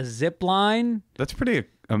had a zip line. That's pretty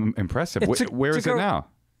impressive. Where is it now?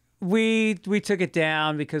 We took it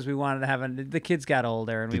down because we wanted to have the kids got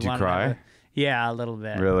older and Did we wanted you cry? to have yeah, a little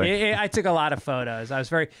bit. Really? I took a lot of photos.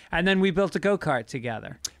 And then we built a go-kart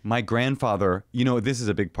together. My grandfather, this is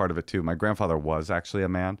a big part of it too. My grandfather was actually a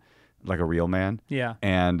man, like a real man. Yeah.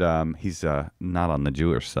 And he's not on the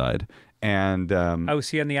Jewish side. And is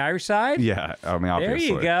he on the Irish side? Yeah, I mean,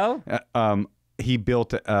 obviously. There you go. He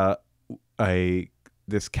built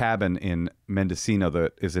this cabin in Mendocino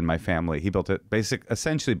that is in my family. He built it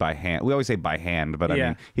essentially by hand. We always say by hand, but I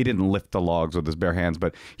mean, he didn't lift the logs with his bare hands,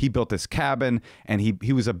 but he built this cabin and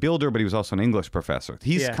he was a builder, but he was also an English professor.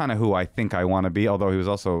 He's kind of who I think I want to be, although he was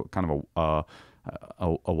also kind of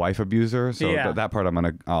a wife abuser. So that part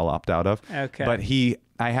I'll opt out of. Okay. But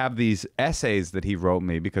I have these essays that he wrote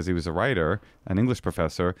me because he was a writer, an English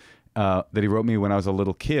professor, that he wrote me when I was a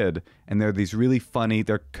little kid. And they're these really funny,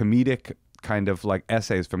 they're comedic kind of like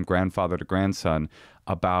essays from grandfather to grandson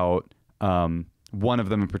about one of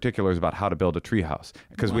them in particular is about how to build a treehouse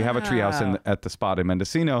because we have a treehouse at the spot in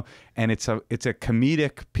Mendocino, and it's a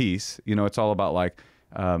comedic piece. It's all about like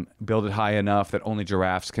build it high enough that only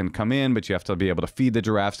giraffes can come in, but you have to be able to feed the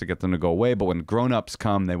giraffes to get them to go away. But when grown-ups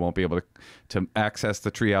come, they won't be able to access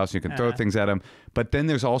the treehouse. You can throw things at them. But then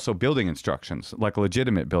there's also building instructions, like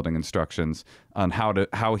legitimate building instructions on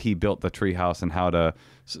how he built the treehouse and how to,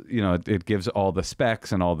 it gives all the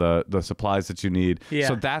specs and all the supplies that you need. Yeah.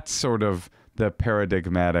 So that's sort of the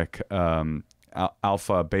paradigmatic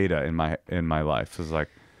alpha beta in my life. It's like.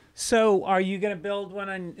 So are you going to build one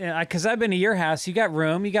on, because I've been to your house, you got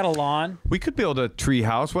room, you got a lawn. We could build a tree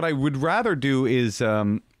house. What I would rather do is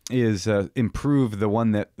improve the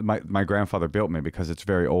one that my grandfather built me because it's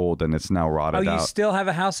very old and it's now rotted out. Oh, you still have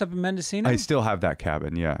a house up in Mendocino? I still have that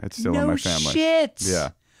cabin, yeah. It's still in my family. No shit! Yeah.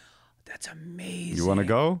 That's amazing. You want to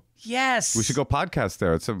go? Yes. We should go podcast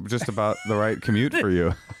there. It's just about the right commute for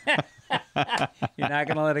you. You're not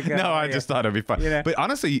going to let it go. No, I just thought it'd be fun. But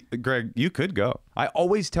honestly, Greg, you could go. I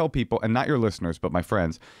always tell people, and not your listeners, but my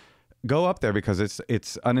friends, go up there because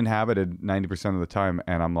it's uninhabited 90% of the time.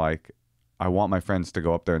 And I'm like, I want my friends to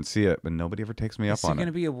go up there and see it, but nobody ever takes me up on it. Is there going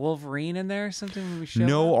to be a Wolverine in there or something when we show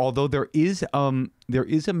No, up? although there is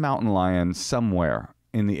a mountain lion somewhere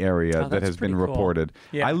in the area that has been reported.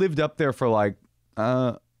 Yeah. I lived up there for like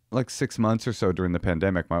 6 months or so during the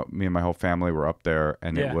pandemic. Me and my whole family were up there,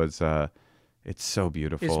 and it was it's so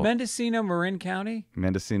beautiful. Is Mendocino Marin County?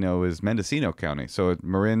 Mendocino is Mendocino County. So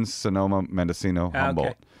Marin, Sonoma, Mendocino, Humboldt.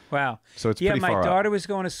 Okay. Wow. So it's pretty far my out. daughter was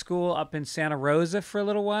going to school up in Santa Rosa for a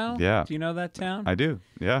little while. Yeah. Do you know that town? I do.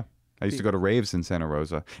 Yeah. I used to go to raves in Santa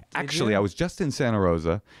Rosa. Actually, you? I was just in Santa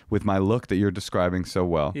Rosa with my look that you're describing so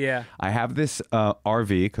well. Yeah. I have this RV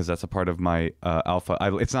because that's a part of my Alpha.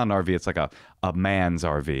 It's not an RV. It's like a man's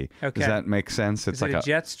RV. Okay. Does that make sense? It's Is like it a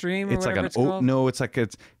Jetstream or it's like whatever it's called? No,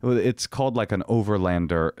 it's called like an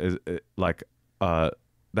Overlander.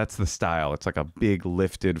 That's the style. It's like a big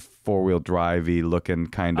lifted 4-wheel drivey looking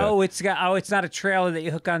kind of. It's not a trailer that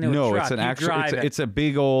you hook onto a truck. No, it's an actual. It's a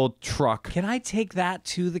big old truck. Can I take that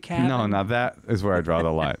to the cabin? No, now that is where I draw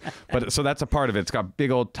the line. But so that's a part of it. It's got big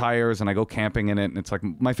old tires, and I go camping in it, and it's like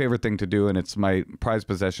my favorite thing to do, and it's my prized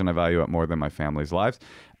possession. I value it more than my family's lives.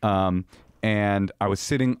 And I was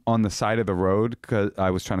sitting on the side of the road because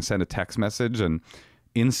I was trying to send a text message, and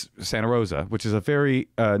in Santa Rosa, which is a very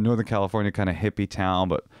Northern California kind of hippie town,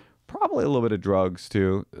 but probably a little bit of drugs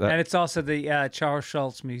too. And it's also the Charles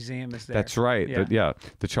Schultz Museum is there. That's right. Yeah.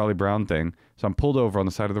 The Charlie Brown thing. So I'm pulled over on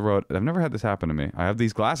the side of the road. I've never had this happen to me. I have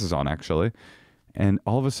these glasses on actually, and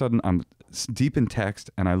all of a sudden I'm deep in text,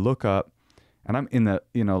 and I look up, and I'm in the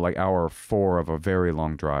like hour 4 of a very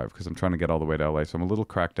long drive because I'm trying to get all the way to LA. So I'm a little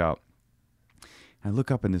cracked out. I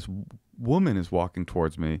look up, and this woman is walking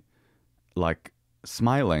towards me, like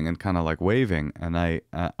smiling and kind of like waving, and I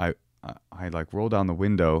like roll down the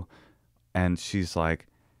window, and she's like,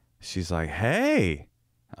 hey.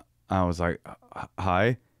 I was like,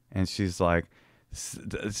 hi. And she's like, this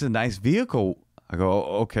is a nice vehicle. I go,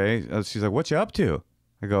 okay. She's like, what you up to?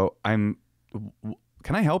 I go, can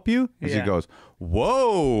I help you? And she goes,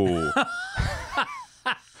 whoa.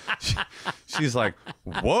 She's like,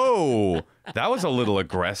 whoa, that was a little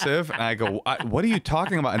aggressive. And I go, what are you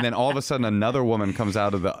talking about? And then all of a sudden another woman comes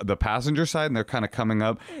out of the passenger side, and they're kind of coming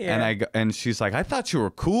up. Yeah. And she's like, I thought you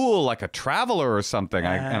were cool, like a traveler or something.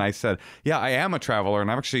 And I said, yeah, I am a traveler,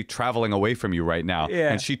 and I'm actually traveling away from you right now.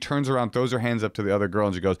 Yeah. And she turns around, throws her hands up to the other girl,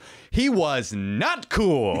 and she goes, he was not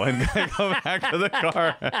cool. And I go back to the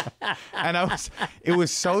car. And it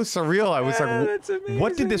was so surreal. I was like,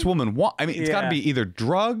 what did this woman want? I mean, it's got to be either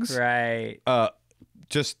drugs. Right.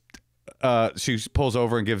 She pulls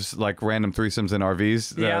over and gives like random threesomes in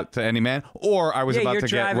RVs to any man, or I was about to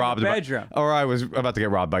get robbed, or I was about to get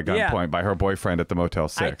robbed by gunpoint by her boyfriend at the Motel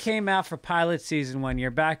 6. I came out for pilot season one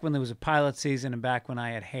year, back when there was a pilot season and back when I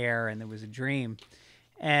had hair and there was a dream,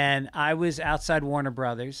 and I was outside Warner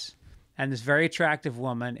Brothers, and this very attractive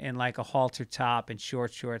woman in like a halter top and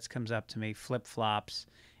short shorts comes up to me, flip flops,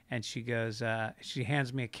 and she goes, she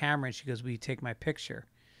hands me a camera and she goes, will you take my picture?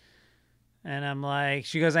 And I'm like,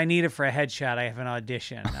 she goes, I need it for a headshot. I have an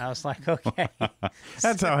audition. I was like, okay.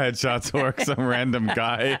 That's how headshots work. Some random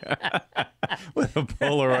guy with a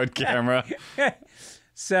Polaroid camera.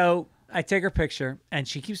 So I take her picture, and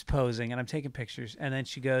she keeps posing, and I'm taking pictures. And then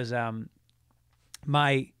she goes,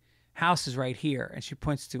 my house is right here. And she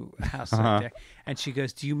points to a house right there. And she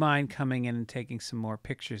goes, do you mind coming in and taking some more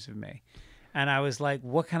pictures of me? And I was like,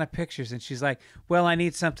 what kind of pictures? And she's like, well, I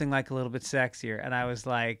need something like a little bit sexier. And I was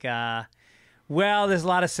like, well, there's a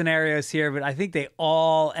lot of scenarios here, but I think they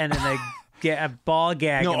all end in a ball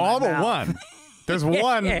gag. No, all but one. There's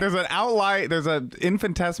one. There's an outlier. There's an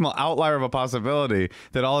infinitesimal outlier of a possibility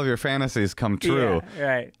that all of your fantasies come true.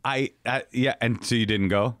 Yeah, right. And so you didn't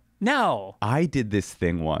go? No. I did this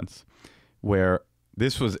thing once where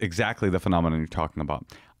this was exactly the phenomenon you're talking about.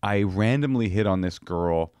 I randomly hit on this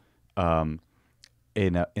girl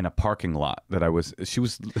in a parking lot that she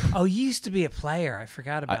was. Oh, you used to be a player. I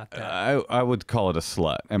forgot about that. I would call it a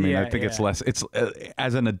slut. I mean, I think it's less. It's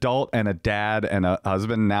as an adult and a dad and a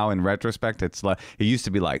husband now. In retrospect, it's like it used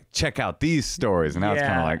to be like, check out these stories, and now it's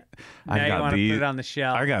kind of like, I got these. Put it on the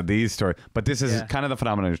shelf. I got these stories, but this is kind of the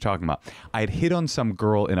phenomenon you're talking about. I had hit on some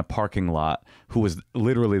girl in a parking lot who was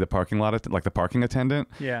literally the parking lot, like the parking attendant.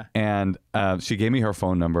 Yeah. And she gave me her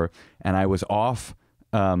phone number, and I was off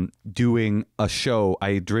doing a show.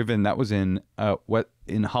 I had driven, that was in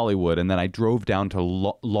Hollywood, and then I drove down to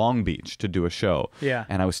Long Beach to do a show. Yeah.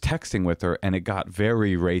 And I was texting with her, and it got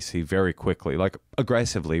very racy very quickly, like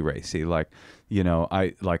aggressively racy. Like, you know,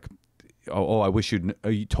 I I wish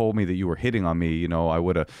you told me that you were hitting on me. You know, I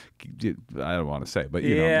would have, I don't want to say, but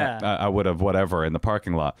you know, I would have whatever in the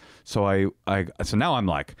parking lot. So so now I'm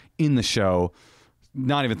like in the show,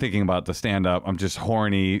 not even thinking about the stand-up. I'm just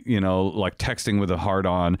horny, you know, like texting with a heart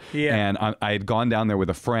on. Yeah. And I had gone down there with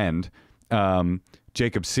a friend,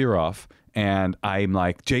 Jacob Siroff, and I'm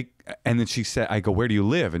like, Jake, and then she said, I go, where do you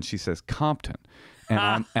live? And she says, Compton.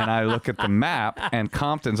 And I look at the map, and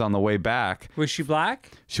Compton's on the way back. Was she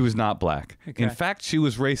black? She was not black. Okay. In fact, she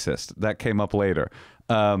was racist. That came up later.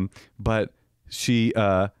 But she...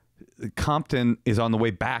 Compton is on the way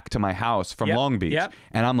back to my house from Long Beach. Yep.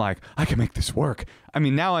 And I'm like, I can make this work. I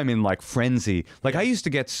mean, now I'm in like frenzy. Like I used to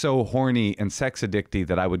get so horny and sex addicty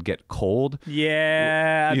that I would get cold.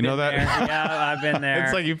 Yeah. You know that? Yeah, I've been there.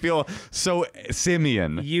 It's like you feel so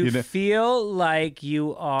simian. You know? feel like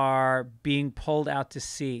you are being pulled out to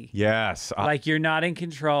sea. Yes. Like you're not in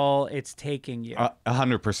control. It's taking you.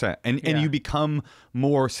 100%. And you become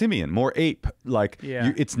more simian, more ape. Like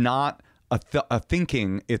it's not a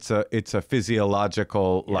thinking, it's a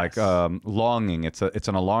physiological like longing. It's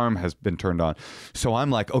an alarm has been turned on. So I'm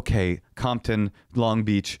like, okay, Compton, Long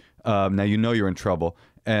Beach. Now you know you're in trouble.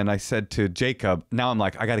 And I said to Jacob, now I'm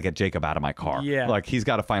like, I got to get Jacob out of my car. Yeah. Like he's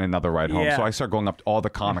got to find another ride home. Yeah. So I start going up to all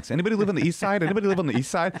the comics. Anybody live on the east side? Anybody live on the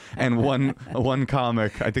east side? And one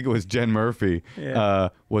comic, I think it was Jen Murphy,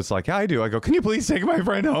 was like, yeah, I do. I go, can you please take my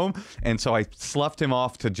friend home? And so I sloughed him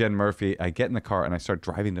off to Jen Murphy. I get in the car and I start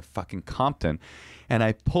driving to fucking Compton. And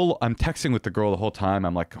I'm texting with the girl the whole time.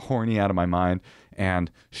 I'm like horny out of my mind.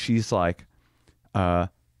 And she's like,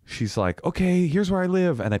 okay, here's where I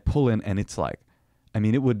live. And I pull in and it's like, I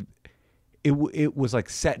mean, it was like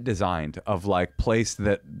set designed of like place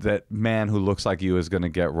that man who looks like you is going to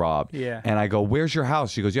get robbed. Yeah. And I go, where's your house?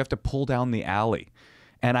 She goes, you have to pull down the alley.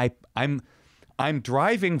 And I'm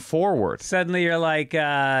driving forward. Suddenly you're like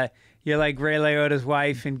Ray Liotta's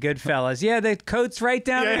wife in Goodfellas. Yeah, the coat's right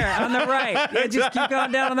down there on the right. Yeah, just keep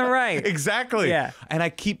going down on the right. Exactly. Yeah.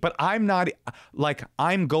 And but I'm not, like,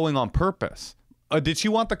 I'm going on purpose. Did she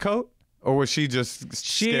want the coat? Or was she just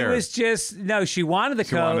scared? She wanted the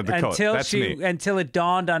coat until it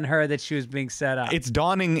dawned on her that she was being set up. It's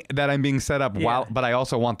dawning that I'm being set up but I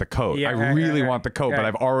also want the coat. Yeah, I really want the coat,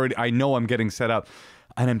 but I know I'm getting set up.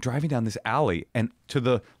 And I'm driving down this alley, and to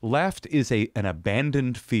the left is an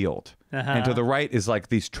abandoned field. And to the right is like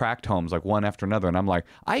these tract homes, like one after another. And I'm like,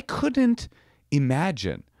 I couldn't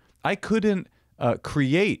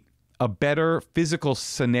create a better physical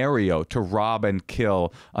scenario to rob and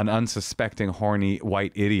kill an unsuspecting, horny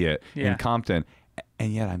white idiot in Compton.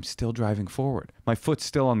 And yet I'm still driving forward. My foot's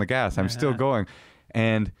still on the gas. I'm still going.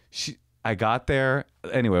 And I got there.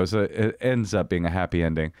 Anyway, it ends up being a happy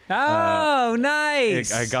ending. Oh,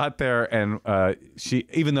 nice. I got there, and she,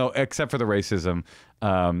 even though, except for the racism,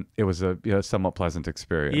 it was a somewhat pleasant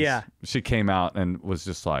experience. Yeah. She came out and was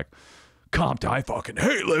just like, Compton, I fucking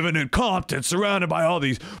hate living in Compton, surrounded by all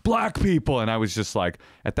these black people. And I was just like,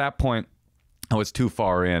 at that point, I was too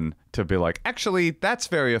far in to be like, actually, that's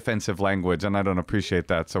very offensive language, and I don't appreciate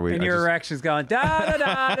that. So your erection's going da da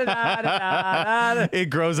da da da da da. It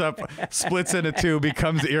grows up, splits into two,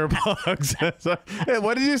 becomes earplugs. Hey,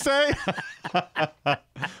 what did you say?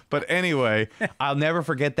 But anyway, I'll never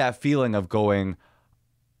forget that feeling of going,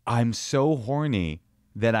 I'm so horny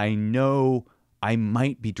that I know I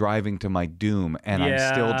might be driving to my doom, and I'm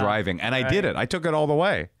still driving. And I did it. I took it all the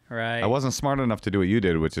way. Right. I wasn't smart enough to do what you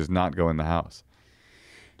did, which is not go in the house.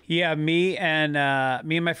 Yeah, me and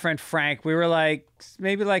my friend Frank, we were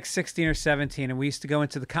maybe 16 or 17, and we used to go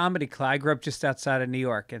into the comedy club. I grew up just outside of New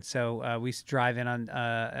York, and so we used to drive in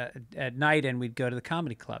at night, and we'd go to the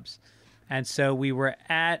comedy clubs. And so we were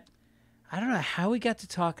I don't know how we got to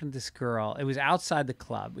talking to this girl. It was outside the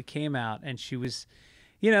club. We came out, and she was,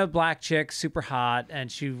 black chick, super hot,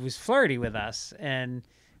 and she was flirty with us. And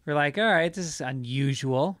we're like, all right, this is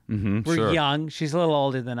unusual. We're young. She's a little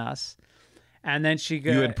older than us. And then she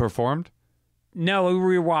goes... You had performed? No, we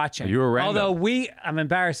were watching. You were random. Although I'm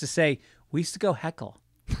embarrassed to say, we used to go heckle.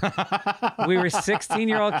 We were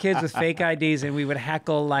 16-year-old kids with fake IDs, and we would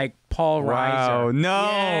heckle like Paul Reiser. Wow, no.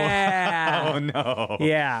 Yeah. Oh, no.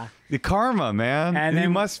 Yeah. The karma, man. And you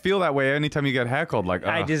then, must feel that way anytime you get heckled. Like,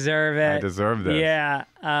 I deserve it. I deserve this. Yeah.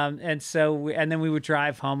 And so, and then we would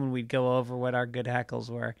drive home, and we'd go over what our good heckles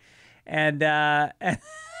were. And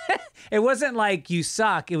it wasn't like you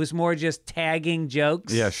suck. It was more just tagging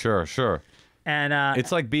jokes. Yeah, sure. And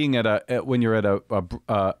it's like being when you're at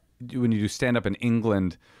when you do stand up in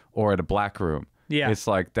England or at a black room. Yeah. It's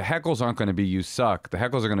like the heckles aren't going to be "you suck." The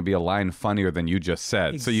heckles are going to be a line funnier than you just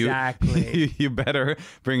said. Exactly. So you better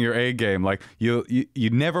bring your A game. Like you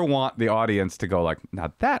never want the audience to go like,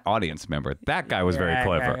 "Now that audience member, that guy was very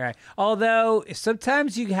clever." Right. Although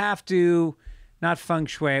sometimes you have to, not feng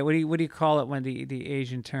shui. What do you call it when the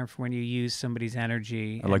Asian term for when you use somebody's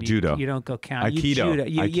energy? Like judo. You don't go count. Aikido.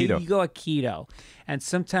 You go aikido, and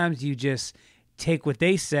sometimes you just take what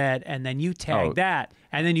they said and then you tag that,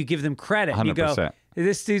 and then you give them credit. 100%. You go,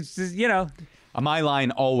 this dude's, My line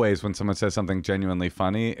always when someone says something genuinely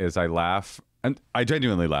funny is I laugh, and I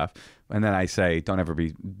genuinely laugh, and then I say, "Don't ever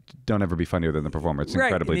be funnier than the performer." It's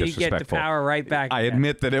incredibly and then disrespectful. You get the power right back. I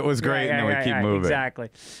admit that it was great, and then we keep moving. Exactly.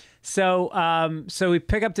 So, so we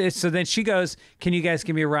pick up so then she goes, "Can you guys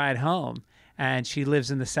give me a ride home?" And she lives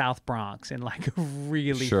in the South Bronx in like a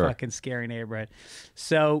really fucking scary neighborhood.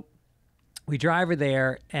 So we drive her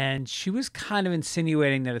there, and she was kind of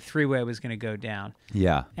insinuating that a three-way was going to go down.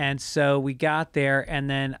 Yeah. And so we got there, and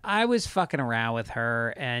then I was fucking around with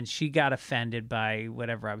her, and she got offended by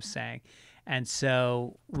whatever I was saying. And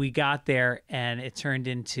so we got there, and it turned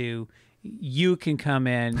into, you can come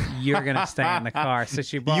in, you're going to stay in the car. So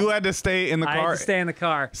she brought, You had to stay in the car. I had to stay in the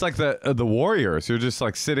car. It's like the Warriors. You're just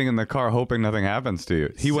like sitting in the car hoping nothing happens to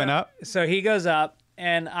you. He went up? So he goes up,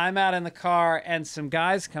 and I'm out in the car, and some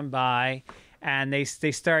guys come by, and they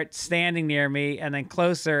start standing near me, and then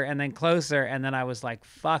closer, and then I was like,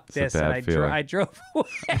 "Fuck this!" And I drove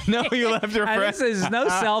away. No, you left your friend. There's no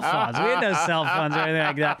cell phones. We had no cell phones or anything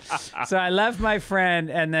like that. So I left my friend,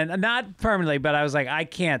 and then not permanently, but I was like, I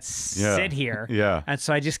can't sit here. Yeah. And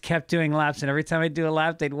so I just kept doing laps, and every time I'd do a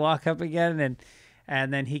lap, they'd walk up again,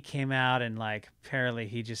 and then he came out, and like apparently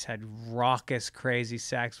he just had raucous, crazy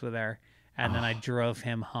sex with her. And then I drove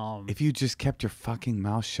him home. If you just kept your fucking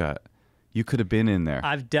mouth shut, you could have been in there.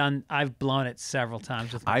 I've blown it several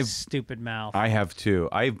times with my stupid mouth. I have too.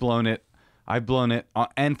 I've blown it,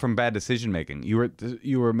 and from bad decision making.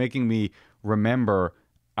 You were making me remember.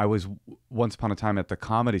 I was once upon a time at the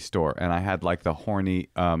Comedy Store, and I had like the horny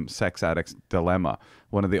sex addict's dilemma,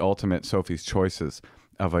 one of the ultimate Sophie's choices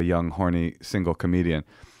of a young horny single comedian.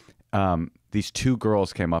 These two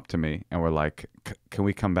girls came up to me and were like, "Can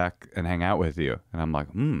we come back and hang out with you?" And I'm like,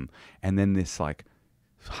 And then this like,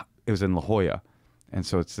 it was in La Jolla. And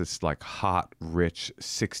so it's this like hot, rich,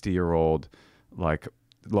 60-year-old, like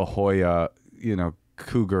La Jolla,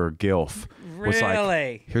 cougar gilf. Was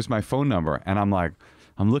Really? like, "Here's my phone number." And I'm like,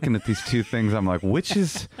 I'm looking at these two things. I'm like, what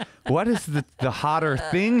is the hotter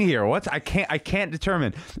thing here? I can't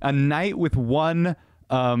determine. A night with one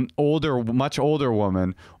much older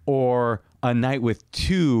woman, or a night with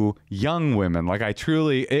two young women. Like I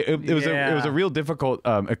truly, it was a real difficult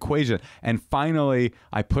equation. And finally,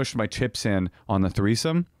 I pushed my chips in on the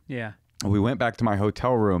threesome. Yeah. We went back to my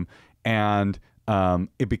hotel room, and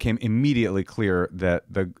it became immediately clear that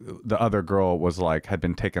the other girl had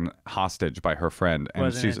been taken hostage by her friend,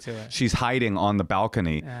 and she's hiding on the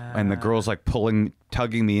balcony, and the girl's like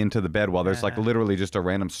tugging me into the bed while there's like literally just a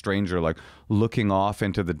random stranger like looking off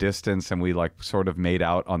into the distance, and we like sort of made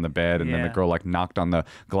out on the bed, and then the girl like knocked on the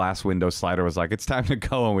glass window slider, was like, "It's time to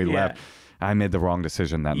go," and we left. I made the wrong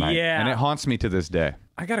decision that night, and it haunts me to this day.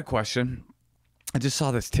 I got a question. I just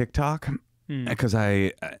saw this TikTok. Because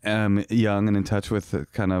I am young and in touch with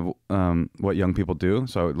kind of what young people do,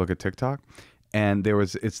 so I would look at TikTok, and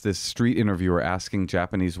it's this street interviewer asking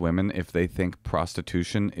Japanese women if they think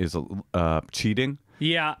prostitution is cheating.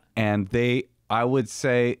 Yeah. And I would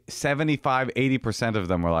say 75-80% of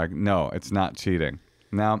them were like, "No, it's not cheating."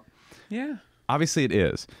 Now, obviously it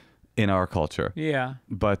is in our culture. Yeah.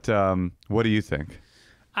 But what do you think?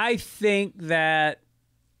 I think that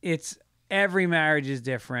every marriage is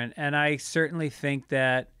different, and I certainly think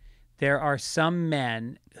that there are some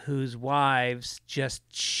men whose wives just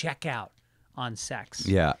check out on sex.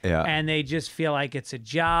 Yeah. And they just feel like it's a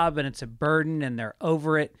job and it's a burden, and they're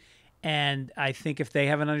over it. And I think if they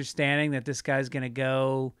have an understanding that this guy's going to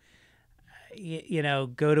go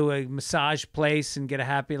to a massage place and get a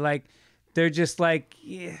happy, like, they're just like,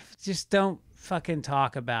 just don't fucking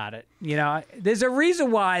talk about it. There's a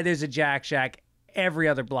reason why there's a Jack Shack every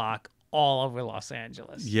other block all over Los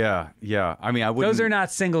Angeles. Yeah. I mean, I wouldn't. Those are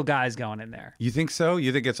not single guys going in there. You think so?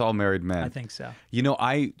 You think it's all married men? I think so.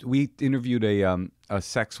 We interviewed a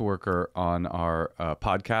sex worker on our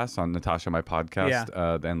podcast, on Natasha, my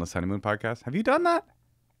podcast, the Endless Honeymoon podcast. Have you done that?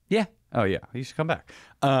 Yeah, Oh yeah, you should come back.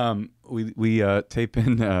 We tape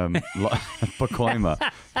in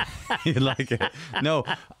Pacoima. You like it? No,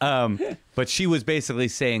 but she was basically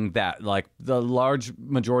saying that like the large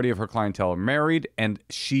majority of her clientele are married, and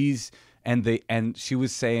she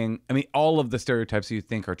was saying, I mean, all of the stereotypes you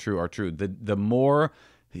think are true are true. The more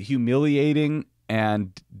humiliating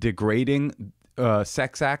and degrading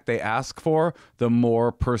sex act they ask for, the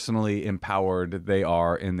more personally empowered they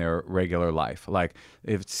are in their regular life. Like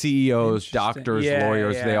if CEOs, doctors,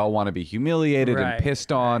 lawyers, they all want to be humiliated and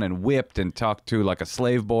pissed on and whipped and talked to like a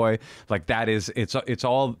slave boy. Like that is, it's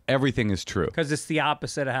all, everything is true. Because it's the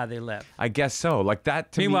opposite of how they live. I guess so. Like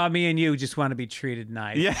that to Meanwhile, me and you just want to be treated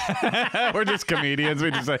nice. Yeah. We're just comedians. We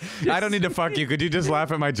just say, I don't need to fuck you. Could you just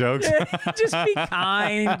laugh at my jokes? Just be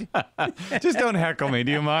kind. Just don't heckle me.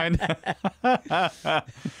 Do you mind?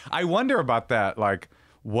 I wonder about that. Like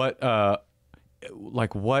what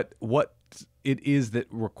it is that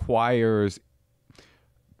requires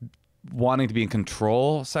wanting to be in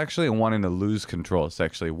control sexually and wanting to lose control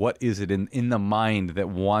sexually. What is it in the mind that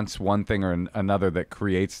wants one thing or another that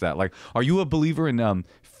creates that? Like, are you a believer in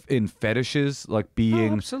fetishes, like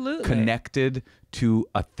being connected to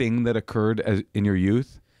a thing that occurred in your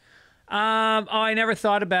youth? I never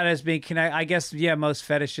thought about it as being connected. I guess, yeah, most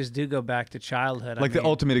fetishes do go back to childhood. Like the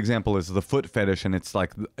ultimate example is the foot fetish, and it's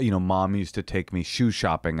like, you know, mom used to take me shoe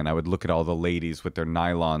shopping, and I would look at all the ladies with their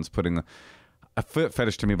nylons putting a foot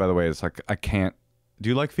fetish. To me, by the way, is like, I can't. Do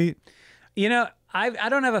you like feet? You know, I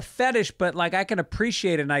don't have a fetish, but like I can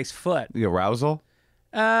appreciate a nice foot. The arousal?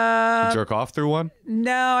 You jerk off through one?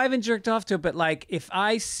 No, I haven't jerked off to it, but like if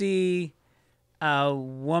I see a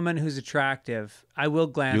woman who's attractive, I will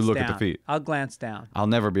glance down. You look at the feet. I'll glance down. I'll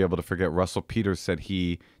never be able to forget. Russell Peters said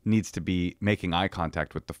he needs to be making eye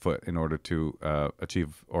contact with the foot in order to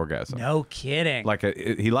achieve orgasm. No kidding. Like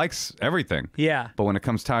he likes everything. Yeah. But when it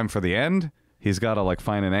comes time for the end, he's got to like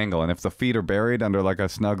find an angle. And if the feet are buried under like a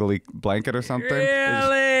snuggly blanket or something,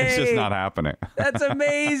 it's just not happening. That's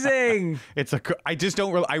amazing. I just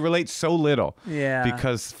don't, I relate so little. Yeah.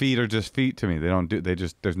 Because feet are just feet to me.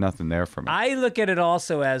 There's nothing there for me. I look at it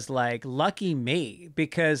also as like, lucky me,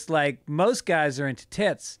 because like most guys are into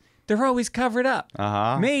tits. They're always covered up.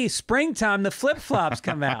 Me, springtime, the flip-flops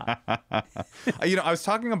come out. You know, I was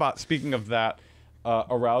talking about, speaking of that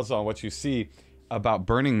arousal and what you see, about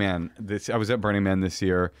Burning Man. I was at Burning Man this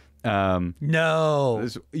year. No.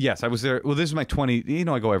 Yes, I was there. Well, this is my 20. You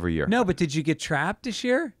know, I go every year. No, but did you get trapped this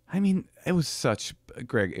year? I mean, it was such,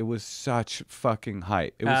 Greg, it was such fucking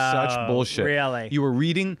hype. It was such bullshit. Really? You were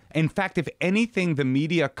reading. In fact, if anything, the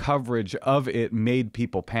media coverage of it made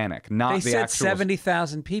people panic. Not they the said actual.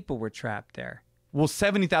 70,000 people were trapped there. Well,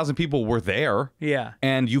 70,000 people were there. Yeah.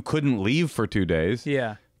 And you couldn't leave for 2 days.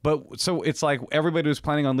 Yeah. But so it's like everybody was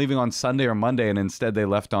planning on leaving on Sunday or Monday, and instead they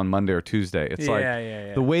left on Monday or Tuesday. It's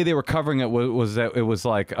the way they were covering it was that it was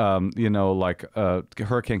like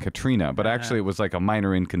Hurricane Katrina, but actually it was like a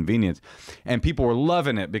minor inconvenience, and people were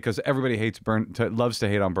loving it because everybody loves to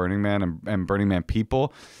hate on Burning Man and Burning Man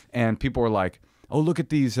people, and people were like, oh, look at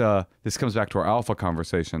these. This comes back to our alpha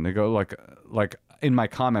conversation. They go like in my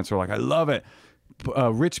comments are like, I love it.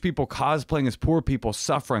 Rich people cosplaying as poor people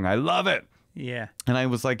suffering. I love it. Yeah. And I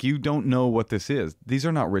was like, you don't know what this is. These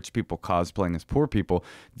are not rich people cosplaying as poor people.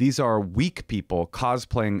 These are weak people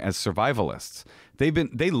cosplaying as survivalists.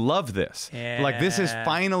 They love this. Yeah. Like this is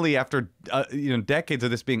finally, after decades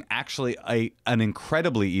of this being actually an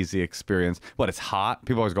incredibly easy experience. What, it's hot?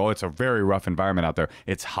 People always go, oh, it's a very rough environment out there.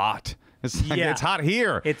 It's hot. It's like, it's hot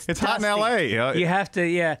here. It's hot in LA. You have to,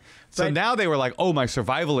 yeah. So now they were like, oh, my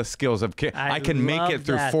survivalist skills I can make it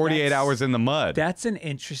through 48 hours in the mud. That's an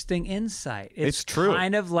interesting insight. It's true.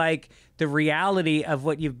 Kind of like the reality of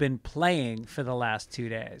what you've been playing for the last 2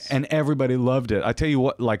 days. And everybody loved it. I tell you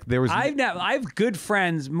what, like there was. I have good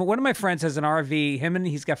friends. One of my friends has an RV.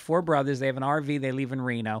 He's got 4 brothers. They have an RV. They live in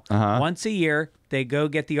Reno. Once a year, they go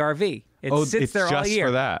get the RV. It sits there all year.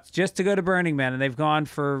 For that. It's just to go to Burning Man, and they've gone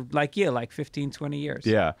for like 15, 20 years.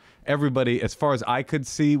 Yeah. Everybody, as far as I could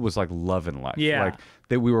see, was like loving life. Yeah.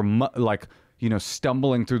 Like we were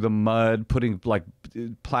stumbling through the mud, putting like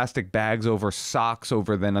plastic bags over socks,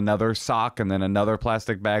 over then another sock, and then another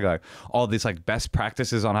plastic bag, like all these like best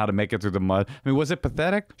practices on how to make it through the mud. I mean, was it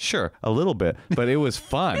pathetic? Sure, a little bit, but it was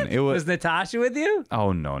fun. It was. Was Natasha with you?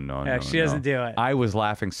 Oh no, she doesn't do it. I was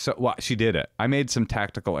laughing she did it. I made some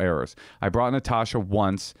tactical errors. I brought Natasha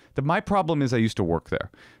once. My problem is I used to work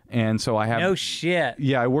there. And so I have... No shit.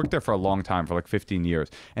 Yeah, I worked there for a long time, for like 15 years.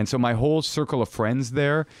 And so my whole circle of friends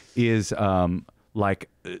there is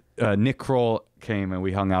Nick Kroll came and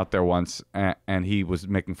we hung out there once, and he was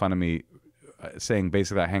making fun of me saying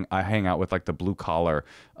basically I hang out with like the blue collar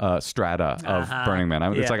strata of Burning Man.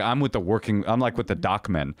 It's like I'm with the working. I'm like with the dock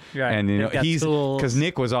men, Right. and he's because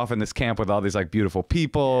Nick was off in this camp with all these like beautiful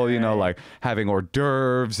people, like having hors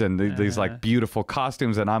d'oeuvres and these like beautiful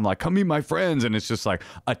costumes, and I'm like, come meet my friends, and it's just like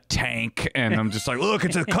a tank, and I'm just like, look,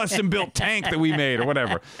 it's a custom built tank that we made or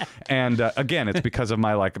whatever. And again, it's because of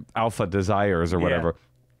my like alpha desires or whatever.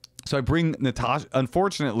 So I bring Natasha.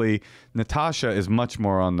 Unfortunately, Natasha is much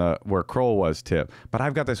more on the where Kroll was tip. But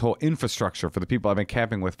I've got this whole infrastructure for the people I've been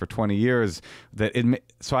camping with for 20 years.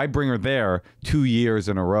 So I bring her there 2 years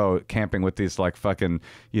in a row, camping with these like fucking,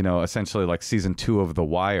 essentially like season 2 of The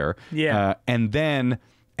Wire. Yeah. And then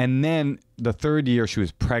the third year she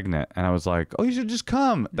was pregnant, and I was like, "Oh, you should just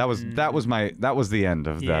come." That was the end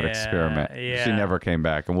of that experiment. Yeah. She never came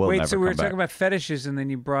back, and we'll never come back. Wait, so we were talking about fetishes, and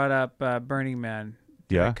then you brought up Burning Man.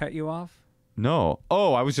 Did I cut you off? No.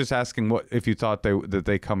 Oh, I was just asking what if you thought that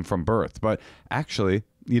they come from birth. But actually,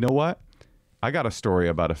 you know what? I got a story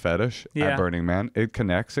about a fetish at Burning Man. It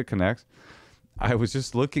connects. I was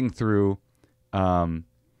just looking through. The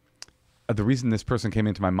reason this person came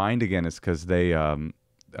into my mind again is because they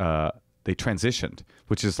transitioned,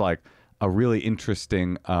 which is like a really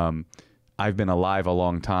interesting. I've been alive a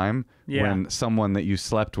long time. When someone that you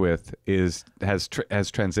slept with has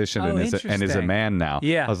transitioned and is a man now.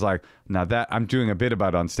 Yeah. I was like, now that I'm doing a bit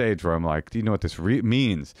about on stage where I'm like, do you know what this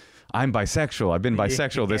means? I'm bisexual. I've been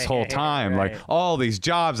bisexual this whole time. Right. Like all these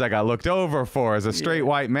jobs I got looked over for as a straight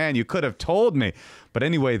white man. You could have told me. But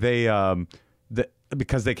anyway,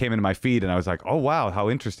 because they came into my feed and I was like, oh wow, how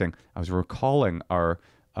interesting. I was recalling our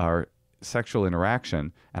sexual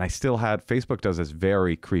interaction, and I still had Facebook does this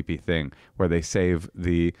very creepy thing where they save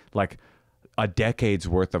a decade's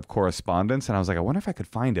worth of correspondence, and I was like, I wonder if I could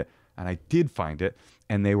find it, and I did find it,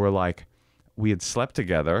 and they were like, we had slept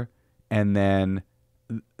together, and then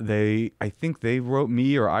I think they wrote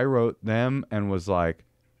me or I wrote them and was like,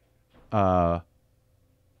 no,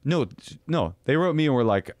 they wrote me and were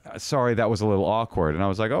like, sorry, that was a little awkward. And I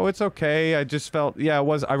was like, oh, it's okay. I just felt, it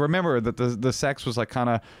was. I remember that the sex was like kind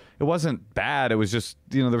of, it wasn't bad. It was just,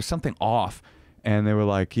 there was something off. And they were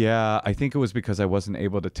like, yeah, I think it was because I wasn't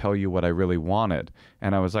able to tell you what I really wanted.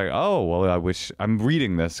 And I was like, oh, well, I wish, I'm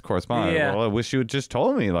reading this correspondence. Yeah. Well, I wish you had just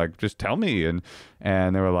told me, like, just tell me.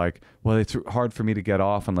 And they were like, well, it's hard for me to get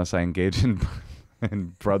off unless I engage in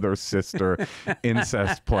brother-sister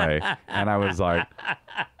incest play. And I was like,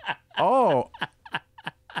 oh,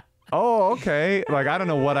 okay. Like, I don't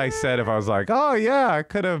know what I said if I was like, oh, yeah, I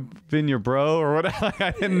could have been your bro or whatever.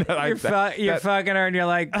 I didn't know. You're fucking her and you're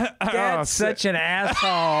like, that's such an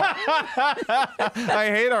asshole.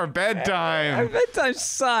 I hate our bedtime. Our bedtime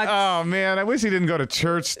sucks. Oh, man. I wish he didn't go to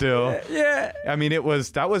church still. Yeah. I mean, that was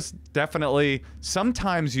definitely,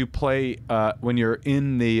 sometimes you play, when you're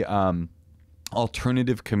in the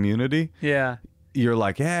alternative community. Yeah. You're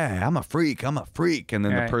like, yeah, I'm a freak. And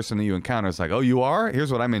then the person that you encounter is like, oh, you are?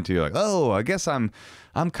 Here's what I'm into. You're like, oh, I guess I'm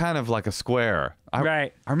kind of like a square.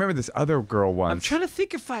 I remember this other girl once. I'm trying to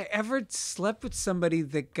think if I ever slept with somebody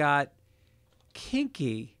that got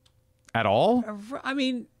kinky. At all? I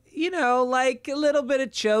mean, like a little bit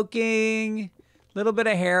of choking, a little bit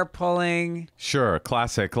of hair pulling. Sure.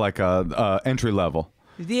 Classic, like entry level.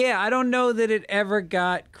 Yeah, I don't know that it ever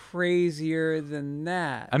got crazier than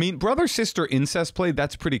that. I mean, brother-sister incest play,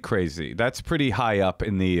 that's pretty crazy. That's pretty high up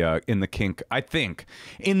in the kink, I think.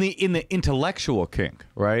 In the intellectual kink,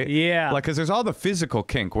 right? Yeah. Like, because there's all the physical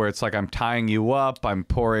kink where it's like I'm tying you up, I'm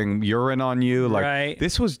pouring urine on you. Like, right.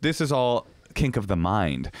 This is all kink of the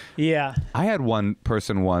mind. Yeah. I had one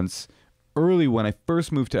person once, early when I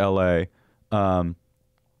first moved to LA,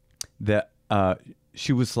 that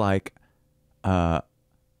she was like,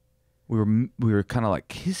 we were kind of like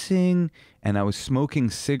kissing, and I was smoking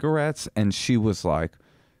cigarettes, and she was like,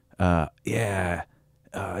 put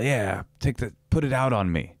it out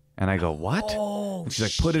on me. And I go, what? Oh, and she's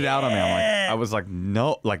like, put it out on me. I was like,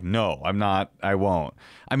 no, I'm not, I won't.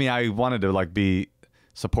 I mean, I wanted to like be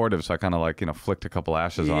supportive, so I kind of like, flicked a couple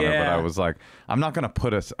ashes on her, but I was like, I'm not going to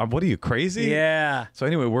put us, what are you, crazy? Yeah. So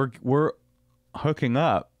anyway, we're hooking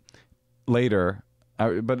up later.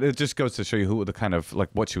 But it just goes to show you who the kind of like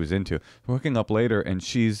what she was into. We're hooking up later, and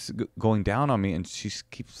she's going down on me, and she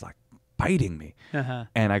keeps like biting me. Uh-huh.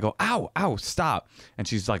 And I go, ow, stop. And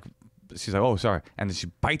she's like, oh, sorry. And then she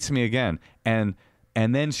bites me again. And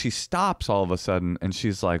then she stops all of a sudden, and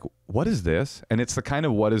she's like, what is this? And it's the kind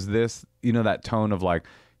of what is this? That tone of like,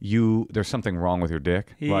 there's something wrong with your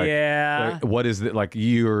dick. Like, yeah. Like, what is it? Like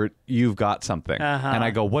you've got something. Uh-huh. And I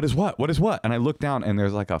go, what is what? What is what? And I look down, and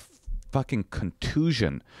there's like a fucking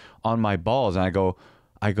contusion on my balls, and I go,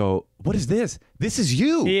 I go, what is this? This is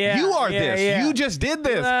you. Yeah, You are yeah, this. yeah. You just did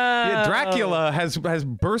this. Yeah, Dracula has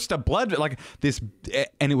burst a blood like this,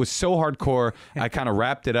 and it was so hardcore. I kind of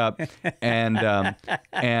wrapped it up, and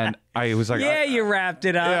I was like, Yeah, you wrapped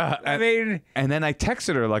it up. Yeah, I mean, and then I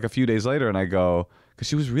texted her like a few days later, and I go, because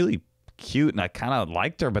she was really cute, and I kind of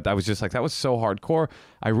liked her, but I was just like, that was so hardcore.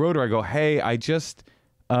 I wrote her, I go, hey, I just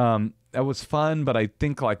that was fun, but I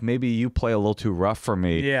think like maybe you play a little too rough for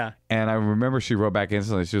me. Yeah. And I remember she wrote back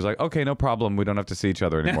instantly. She was like, okay, no problem. We don't have to see each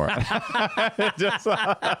other anymore. Just,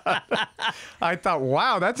 I thought,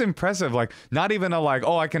 wow, that's impressive. Like, not even a like,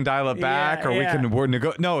 oh, I can dial it back or we can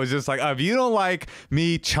negotiate. No, it's just like, if you don't like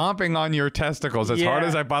me chomping on your testicles as hard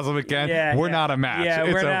as I possibly can, we're not a match. Yeah,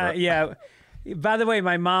 it's we're over. not. Yeah. By the way,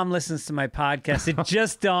 my mom listens to my podcast. It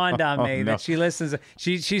just dawned on me that she listens.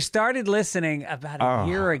 She started listening about a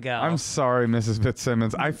year ago. I'm sorry, Mrs.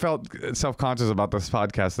 Fitzsimmons. I felt self-conscious about this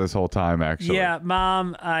podcast this whole time, actually. Yeah,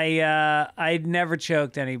 Mom, I'd never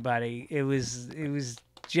choked anybody. It was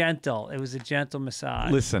gentle. It was a gentle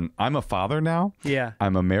massage. Listen, I'm a father now. Yeah.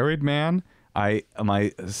 I'm a married man.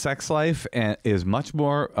 My sex life is much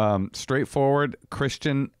more straightforward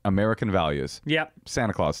Christian American values. Yep.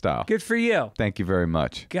 Santa Claus style. Good for you. Thank you very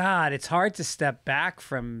much. God, it's hard to step back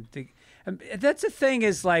from the. That's the thing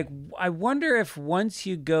is like, I wonder if once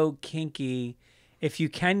you go kinky, if you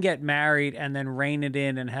can get married and then rein it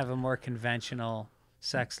in and have a more conventional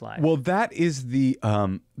sex life. Well, that is the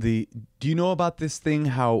do you know about this thing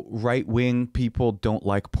how right-wing people don't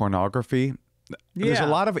like pornography? There's a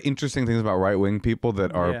lot of interesting things about right-wing people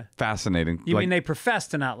that are fascinating. You mean they profess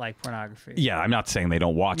to not like pornography? Yeah, I'm not saying they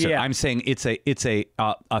don't watch it. I'm saying it's a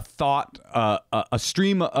thought, a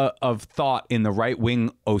stream of thought in the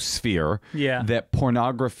right-wing osphere that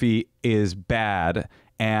pornography is bad.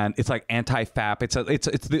 And it's like anti-FAP. It's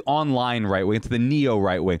the online right wing. It's the neo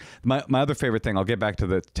right wing. My other favorite thing. I'll get back to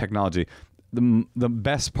the technology. The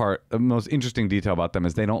best part, the most interesting detail about them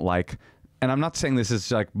is they don't like. And I'm not saying this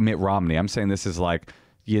is like Mitt Romney. I'm saying this is like,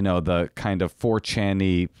 the kind of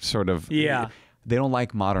 4chan-y sort of. Yeah. They don't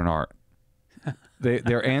like modern art.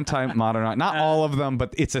 They're anti-modern art. Not all of them,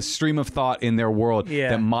 but it's a stream of thought in their world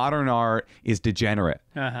that modern art is degenerate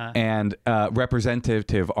and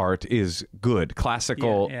representative art is good.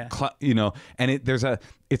 Classical, and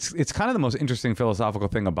it's kind of the most interesting philosophical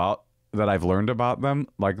thing that I've learned about them.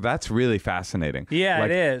 Like, that's really fascinating. Yeah,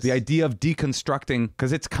 like, it is. The idea of deconstructing,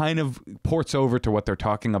 because it's kind of ports over to what they're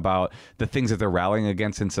talking about, the things that they're rallying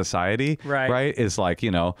against in society, right? Is like,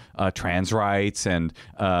 trans rights and,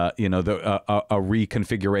 a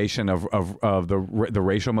reconfiguration of the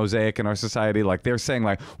racial mosaic in our society. Like, they're saying,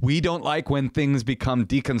 like, we don't like when things become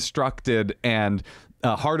deconstructed and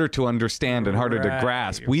harder to understand and harder to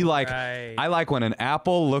grasp. I like when an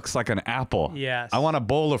apple looks like an apple. Yes. I want a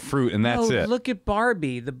bowl of fruit and that's it. Look at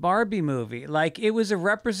Barbie, the Barbie movie. Like, it was a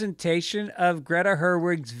representation of Greta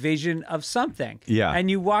Gerwig's vision of something. Yeah. And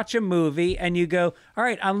you watch a movie and you go, all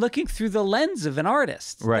right, I'm looking through the lens of an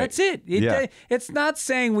artist. Right. That's it. It's not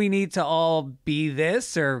saying we need to all be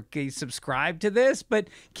this or subscribe to this, but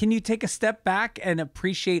can you take a step back and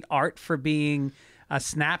appreciate art for being a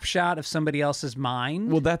snapshot of somebody else's mind?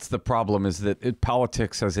 Well, that's the problem, is that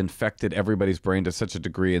politics has infected everybody's brain to such a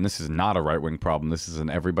degree, and this is not a right-wing problem. This is an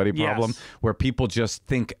everybody problem, where people just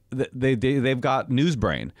think that they've got news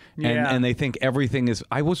brain, and they think everything is.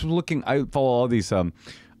 I follow all these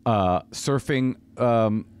surfing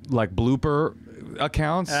like blooper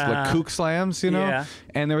accounts, like kook slams, and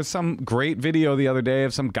there was some great video the other day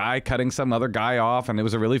of some guy cutting some other guy off, and it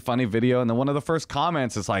was a really funny video, and then one of the first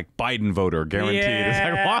comments is like, Biden voter guaranteed. It's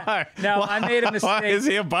like, why? No, I made a mistake. Why is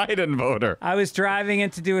he a Biden voter? I was driving in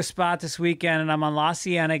to do a spot this weekend, and I'm on La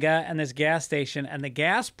Cienega and this gas station, and the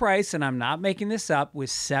gas price, and I'm not making this up,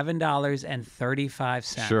 was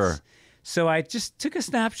 $7.35. Sure. So I just took a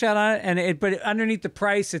snapshot on it, but underneath the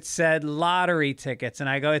price it said lottery tickets, and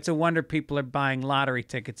I go, it's a wonder people are buying lottery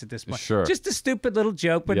tickets at this point. Sure. Just a stupid little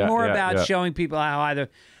joke, but more about showing people how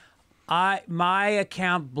my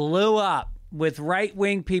account blew up with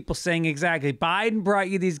right-wing people saying exactly, Biden brought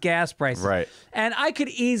you these gas prices. Right. And I could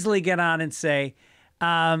easily get on and say,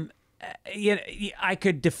 I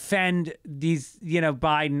could defend these,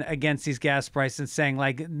 Biden against these gas prices and saying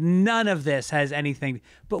like none of this has anything.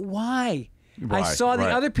 But why? I saw the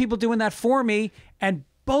other people doing that for me, and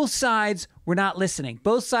both sides were not listening.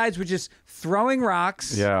 Both sides were just throwing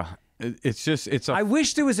rocks. Yeah. I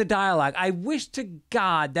wish there was a dialogue. I wish to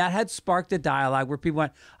God that had sparked a dialogue where people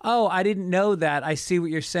went, oh, I didn't know that. I see what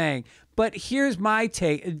you're saying. But here's my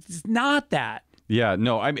take. It's not that. Yeah,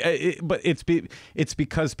 no, but it's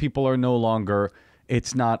because people are no longer.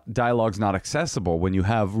 Dialogue's not accessible when you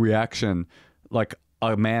have reaction. Like,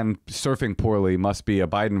 a man surfing poorly must be a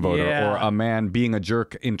Biden voter, Yeah. or a man being a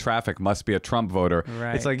jerk in traffic must be a Trump voter.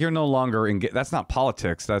 Right. It's like you're no longer in. That's not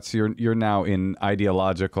politics. That's you're now in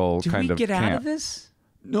ideological Do kind we of get camp. out of this?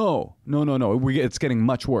 No. It's getting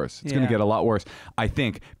much worse. It's going Yeah. to get a lot worse, I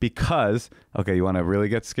think, because okay, you want to really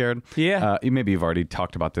get scared? Yeah. Maybe you've already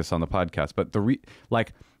talked about this on the podcast, but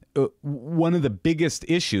one of the biggest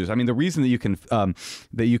issues. I mean, the reason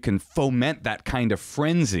that you can foment that kind of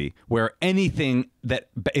frenzy where anything that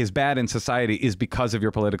is bad in society is because of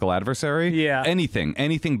your political adversary. Yeah.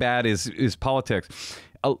 Anything bad is politics.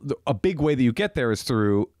 A big way that you get there is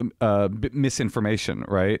through misinformation,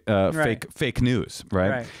 right? Right. Fake news, right?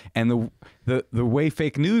 Right. And the way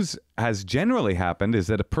fake news has generally happened is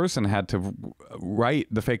that a person had to write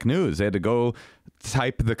the fake news. They had to go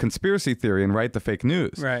type the conspiracy theory and write the fake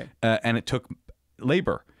news, Right. And it took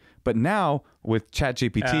labor. But now with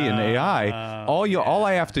ChatGPT and AI, all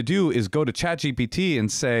I have to do is go to ChatGPT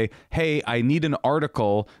and say, "Hey, I need an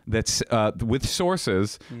article that's with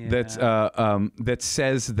sources that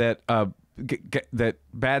says that that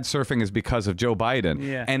bad surfing is because of Joe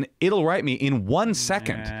Biden," and it'll write me in 1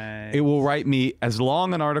 second. Nice. It will write me as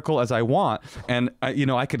long an article as I want, and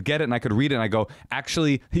I could get it and I could read it. And I go,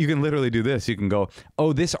 actually, you can literally do this. You can go,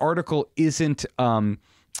 "Oh, this article isn't."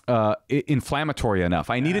 Inflammatory enough.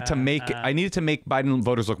 I needed to make Biden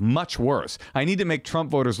voters look much worse. I need to make Trump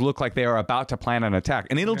voters look like they are about to plan an attack,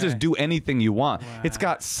 and it'll just do anything you want. Wow. It's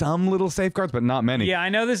got some little safeguards, but not many. Yeah, I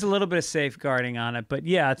know there's a little bit of safeguarding on it, but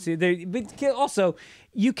yeah, but also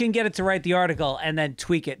you can get it to write the article and then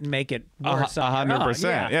tweak it and make it worse.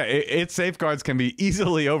 100%. Yeah, its safeguards can be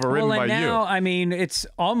easily overridden by now, you. I mean, it's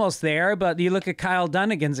almost there, but you look at Kyle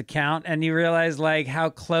Dunnigan's account and you realize like how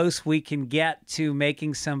close we can get to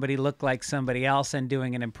making somebody look like somebody else and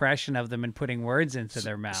doing an impression of them and putting words into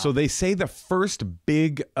their mouth. So they say the first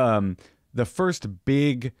big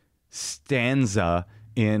stanza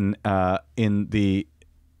in the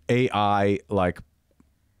AI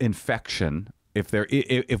infection,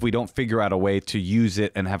 if we don't figure out a way to use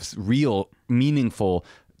it and have real meaningful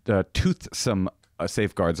toothsome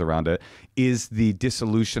safeguards around it, is the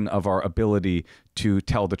dissolution of our ability to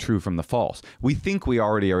tell the true from the false. We think we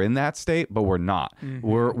already are in that state, but we're not. Mm-hmm.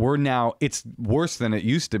 We're now, it's worse than it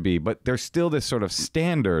used to be, but there's still this sort of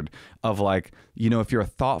standard of if you're a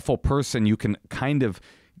thoughtful person, you can kind of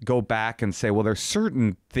go back and say, well, there's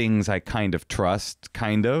certain things I kind of trust,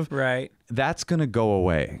 Right. That's going to go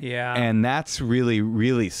away. Yeah. And that's really,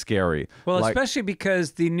 really scary. Well, especially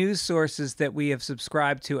because the news sources that we have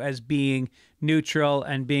subscribed to as being neutral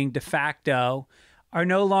and being de facto are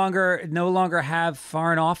no longer have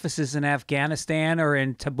foreign offices in Afghanistan or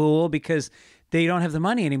in Kabul because they don't have the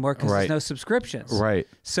money anymore because there's no subscriptions. Right.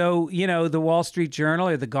 So, the Wall Street Journal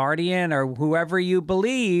or the Guardian or whoever you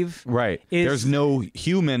believe. Right. There's no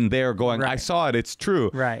human there going, Right. I saw it, it's true.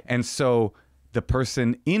 Right. And so the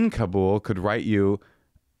person in Kabul could write you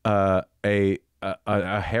a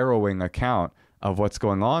harrowing account of what's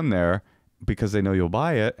going on there because they know you'll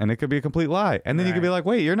buy it, and it could be a complete lie. And then you could be like,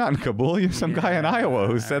 wait, you're not in Kabul. You're some guy in Iowa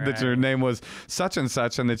who said that your name was such and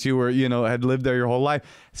such and that you were, had lived there your whole life.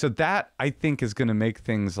 So that, I think, is going to make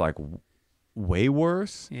things way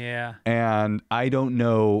worse. Yeah. And I don't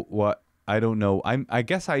know. I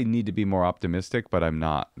guess I need to be more optimistic, but I'm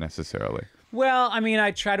not necessarily. Well, I mean,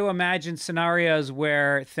 I try to imagine scenarios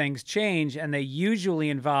where things change, and they usually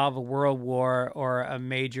involve a world war or a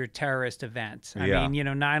major terrorist event. I mean,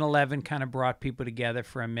 9/11 kind of brought people together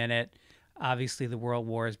for a minute. Obviously, the world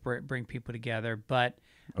wars bring people together, but...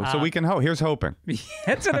 so we can hope. Here's hoping.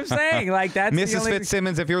 That's what I'm saying. That's Mrs.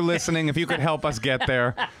 Fitzsimmons, if you're listening, if you could help us get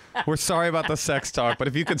there. We're sorry about the sex talk, but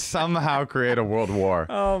if you could somehow create a world war.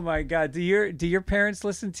 Oh my God! Do your parents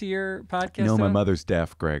listen to your podcast? No, my mother's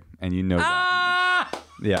deaf, Greg, and you know that.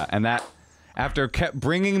 Yeah, and that after kept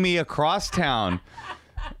bringing me across town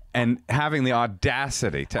and having the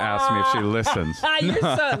audacity to ask me if she listens.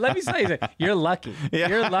 Let me say something. You're lucky. Yeah.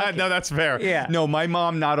 You're lucky. No, that's fair. Yeah. No, my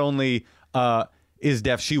mom not only is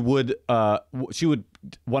deaf, she would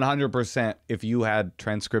 100%, if you had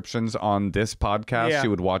transcriptions on this podcast, she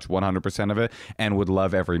would watch 100% of it and would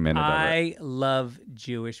love every minute of it. I love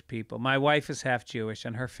Jewish people. My wife is half Jewish,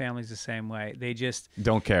 and her family's the same way. They just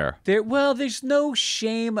don't care. There's no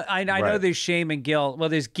shame. I know there's shame and guilt. Well,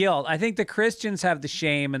 there's guilt. I think the Christians have the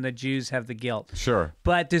shame and the Jews have the guilt. Sure.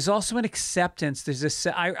 But there's also an acceptance.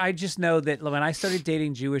 I just know that when I started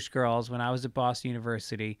dating Jewish girls when I was at Boston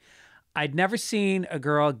University, I'd never seen a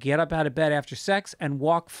girl get up out of bed after sex and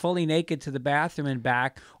walk fully naked to the bathroom and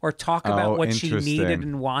back, or talk about what she needed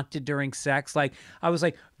and wanted during sex. Like, I was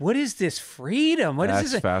like, what is this freedom? What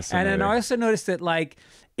is this? Fascinating. And then I also noticed that, like,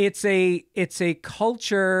 it's a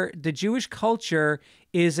culture. The Jewish culture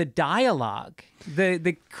is a dialogue.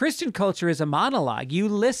 The Christian culture is a monologue. You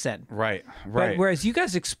listen. Right. But whereas you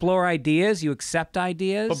guys explore ideas, you accept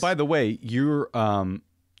ideas. But by the way, you're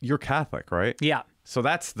Catholic, right? Yeah. So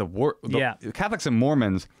that's the worst. Yeah. Catholics and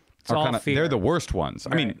Mormons are kind of, they're the worst ones.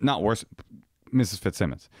 Right. I mean, not worse. Mrs.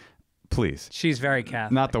 Fitzsimmons, please. She's very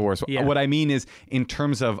Catholic. Not the worst. Yeah. What I mean is, in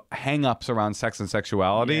terms of hang-ups around sex and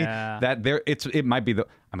sexuality, that it might be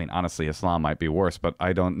I mean, honestly, Islam might be worse, but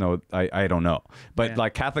I don't know. I don't know. But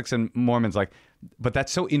like Catholics and Mormons, like, but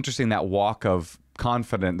that's so interesting, that walk of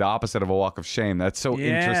confidence, the opposite of a walk of shame. That's so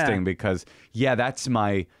interesting because, that's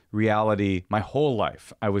my reality. My whole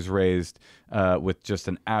life, I was raised with just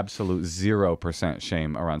an absolute 0%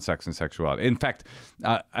 shame around sex and sexuality. In fact,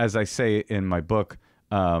 as I say in my book,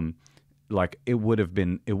 like it would have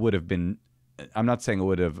been. I'm not saying it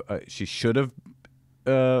would have. She should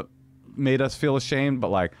have made us feel ashamed, but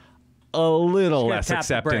like a little less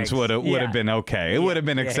acceptance would have been okay. It would have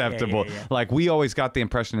been acceptable. Like, we always got the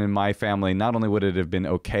impression in my family, not only would it have been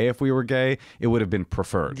okay if we were gay, it would have been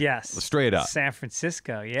preferred. Yes. Straight up. San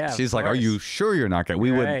Francisco, She's like, are you sure you're not gay?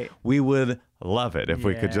 We would love it if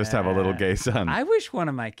we could just have a little gay son. I wish one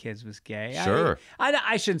of my kids was gay. Sure.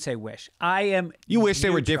 I shouldn't say wish. I am You wish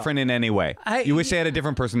neutral. they were different in any way. You wish they had a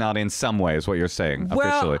different personality in some way, is what you're saying,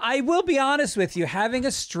 officially. Well, I will be honest with you. Having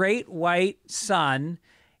a straight white son,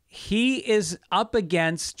 he is up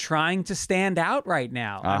against trying to stand out right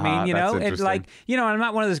now. I mean, it's like, I'm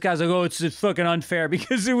not one of those guys like, oh, it's fucking unfair,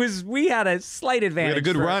 because we had a slight advantage. We had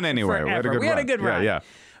a good run anyway. We had a good run. Yeah.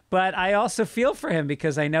 But I also feel for him,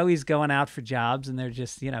 because I know he's going out for jobs, and they're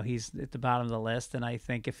just, he's at the bottom of the list. And I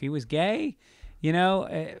think if he was gay,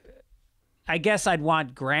 I guess I'd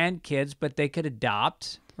want grandkids, but they could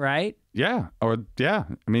adopt, right? Yeah. I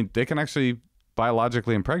mean, they can actually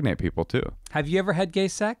biologically impregnate people too. Have you ever had gay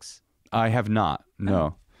sex? I have not.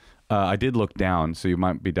 No. I did look down, so you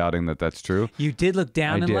might be doubting that that's true. You did look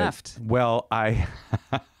down and left. Well, at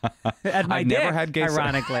my I've dick, never had gay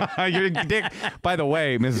ironically. sex. Your dick. By the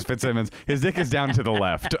way, Mrs. Fitzsimmons, his dick is down to the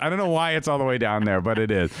left. I don't know why it's all the way down there, but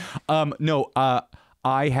it is. No.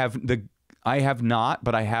 I have not,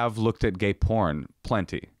 but I have looked at gay porn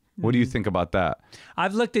plenty. What do you think about that?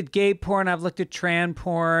 I've looked at gay porn. I've looked at trans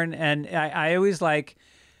porn. And I always like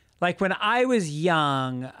when I was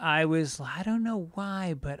young, I don't know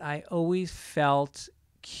why, but I always felt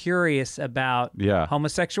curious about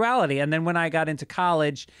homosexuality. And then when I got into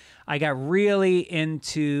college, I got really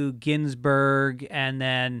into Ginsburg. And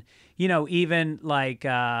then, even like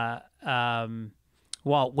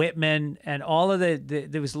Walt Whitman and all of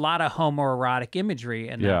there was a lot of homoerotic imagery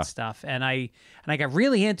and that stuff. And I got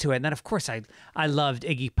really into it. And then, of course, I loved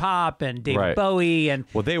Iggy Pop and David Bowie. And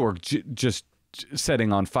well, they were just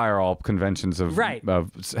setting on fire all conventions of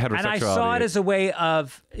heterosexuality. And I saw it as a way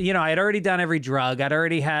of, I had already done every drug. I'd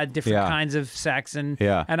already had different kinds of sex. And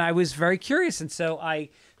I was very curious. And so I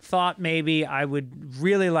thought maybe I would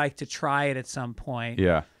really like to try it at some point.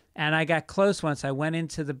 Yeah. And I got close once. I went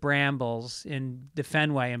into the Brambles in the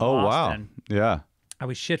Fenway in Boston. Oh, wow. Yeah. I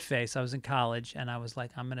was shit-faced. I was in college, and I was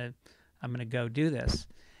like, I'm gonna go do this.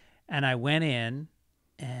 And I went in,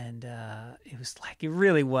 and it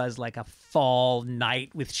really was like a fall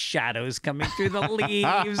night with shadows coming through the leaves.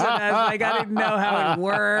 And I was like, I didn't know how it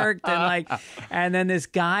worked. And then this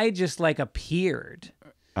guy just like appeared.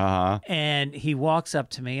 And he walks up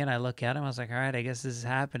to me, and I look at him. I was like, all right, I guess this is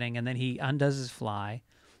happening. And then he undoes his fly,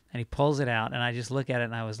 and he pulls it out, and I just look at it,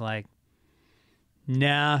 and I was like,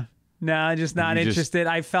 nah, just not interested.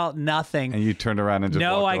 I felt nothing. And you turned around and just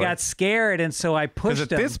walked away? I got scared, and so I pushed him.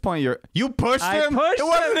 Because at this point, you pushed him? It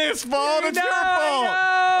wasn't his fault. It's your fault.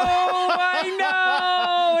 I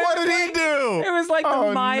know. What did he do? It was like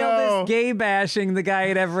the mildest gay bashing the guy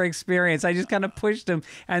had ever experienced. I just kind of pushed him,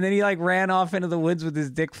 and then he like ran off into the woods with his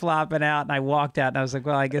dick flopping out, and I walked out, and I was like,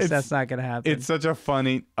 well, I guess that's not going to happen. It's such a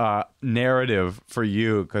funny narrative for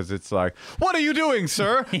you, because it's like, what are you doing,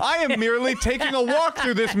 sir? I am merely taking a walk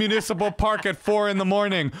through this municipal park at 4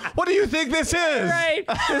 a.m. What do you think this is? Right.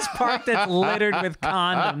 This park that's littered with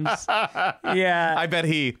condoms. Yeah. I bet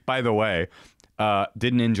he, by the way,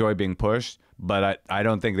 didn't enjoy being pushed. But I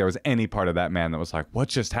don't think there was any part of that man that was like, what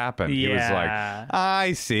just happened? Yeah. He was like,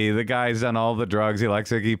 I see. The guy's done all the drugs. He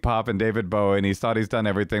likes Iggy Pop and David Bowie, and he thought he's done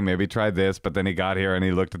everything. Maybe try this. But then he got here, and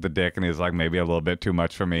he looked at the dick, and he was like, maybe a little bit too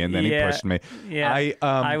much for me. And then he pushed me. Yeah.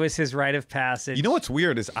 I was his rite of passage. You know what's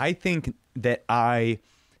weird is I think that I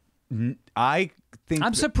I think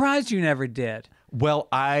I'm surprised you never did. Well,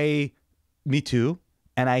 me too.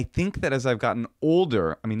 And I think that as I've gotten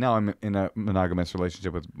older, I mean, now I'm in a monogamous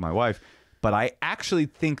relationship with my wife, but I actually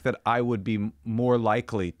think that I would be more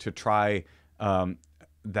likely to try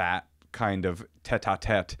that kind of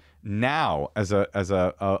tete-a-tete now as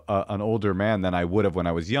an older man than I would have when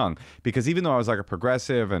I was young. Because even though I was like a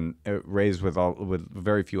progressive and raised with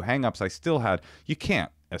very few hang-ups, I still had, you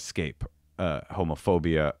can't escape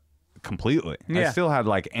homophobia completely. Yeah. I still had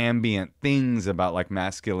like ambient things about like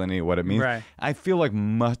masculinity, what it means. Right. I feel like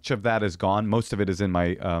much of that is gone. Most of it is in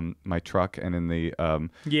my my truck and in the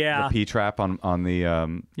P trap on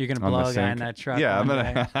the You're gonna blow a guy in that truck.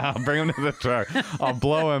 Yeah, I'll bring him to the truck. I'll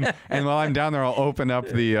blow him, and while I'm down there, I'll open up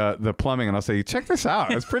the plumbing and I'll say, "Check this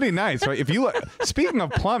out. It's pretty nice." Right? If you speaking of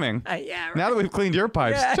plumbing, yeah, right. now that we've cleaned your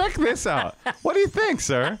pipes, check this out. What do you think,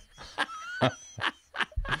 sir?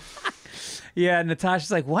 Yeah,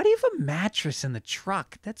 Natasha's like, why do you have a mattress in the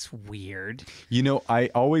truck? That's weird. You know, I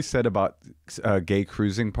always said about gay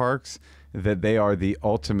cruising parks that they are the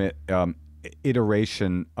ultimate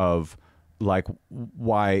iteration of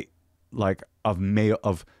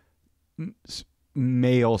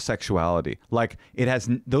male sexuality. Like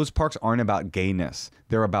those parks aren't about gayness;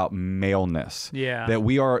 they're about maleness. Yeah,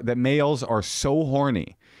 that males are so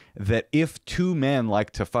horny that if two men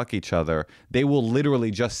like to fuck each other, they will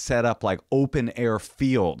literally just set up like open air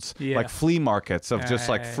fields, like flea markets of just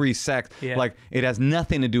like free sex. Yeah. Like it has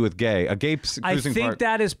nothing to do with gay. A gay cruising park. I think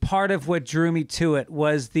that is part of what drew me to it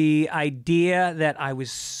was the idea that I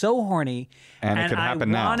was so horny and it could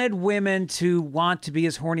happen I wanted women to want to be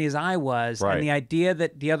as horny as I was. Right. And the idea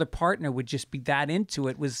that the other partner would just be that into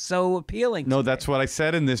it was so appealing to me. That's what I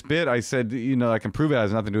said in this bit. I said, I can prove it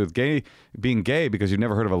has nothing to do with being gay because you've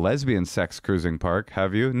never heard of a lesbian sex cruising park,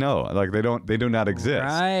 have you? No, like they do not exist.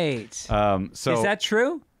 Right. So is that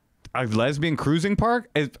true? A lesbian cruising park?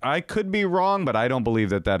 I could be wrong, but I don't believe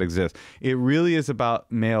that exists. It really is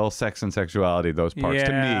about male sex and sexuality, those parks.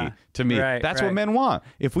 To me. Right, that's what men want.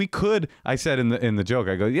 If we could, I said in the joke,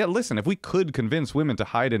 I go, yeah, listen, if we could convince women to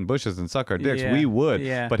hide in bushes and suck our dicks, we would.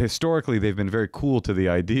 Yeah. But historically, they've been very cool to the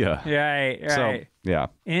idea. Right. So, yeah.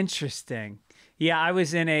 Interesting. Yeah, I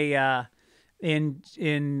was in a in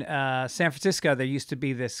San Francisco. There used to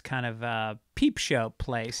be this kind of peep show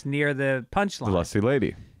place near the Punchline. The Lusty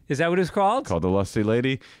Lady. Is that what it's called? Called the Lusty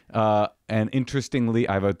Lady. And interestingly,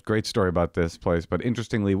 I have a great story about this place, but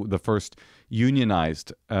interestingly, the first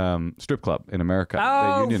unionized strip club in America.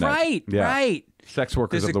 Oh, right. Sex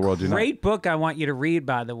Workers of the World Unite. There's a great book I want you to read,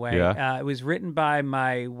 by the way. Yeah. It was written by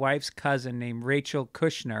my wife's cousin named Rachel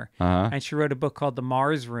Kushner, and she wrote a book called The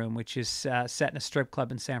Mars Room, which is set in a strip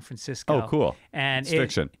club in San Francisco. Oh, cool. And it's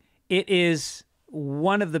fiction. It is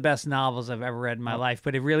one of the best novels I've ever read in my life,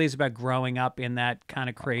 but it really is about growing up in that kind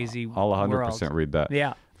of crazy I'll 100% world. read that.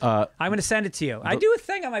 Yeah. I'm going to send it to you. I do a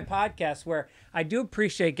thing on my podcast where I do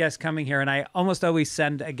appreciate guests coming here, and I almost always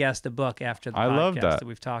send a guest a book after the podcast that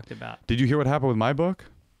we've talked about. Did you hear what happened with my book?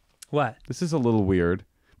 What? This is a little weird,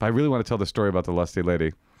 but I really want to tell the story about the Lusty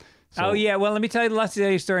Lady. So, oh, yeah. Well, let me tell you the Lusty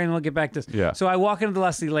Lady story, and we'll get back to this. Yeah. So I walk into the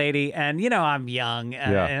Lusty Lady, and, I'm young,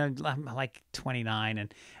 and I'm like 29,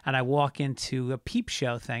 and I walk into a peep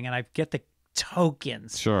show thing, and I get the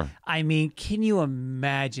tokens. Sure. I mean, can you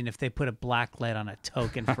imagine if they put a black light on a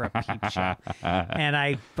token for a peep show? And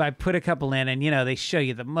I put a couple in, and they show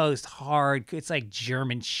you the most hard. It's like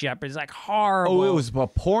German Shepherds, like horrible. Oh, it was a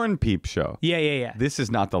porn peep show. Yeah. This is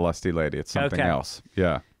not the Lusty Lady. It's something else.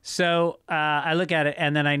 Yeah. So I look at it,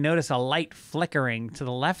 and then I notice a light flickering to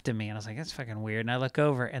the left of me, and I was like, that's fucking weird. And I look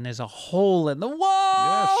over, and there's a hole in the wall.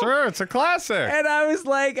 Yeah, sure. It's a classic. And I was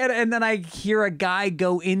like, and then I hear a guy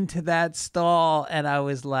go into that stall, and I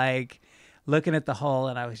was like, looking at the hole,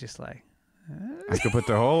 and I was just like, I could put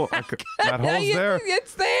the hole. That hole's there.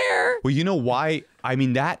 It's there. Well, you know why? I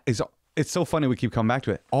mean, it's so funny we keep coming back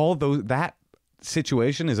to it. That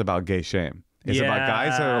situation is about gay shame. It's about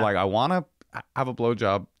guys that are like, I want to have a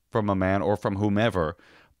blowjob from a man or from whomever,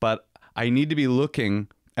 but I need to be looking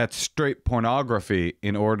at straight pornography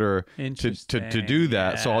in order to do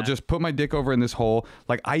that. So I'll just put my dick over in this hole.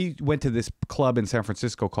 Like I went to this club in San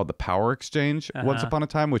Francisco called the Power Exchange once upon a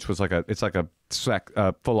time, which was like a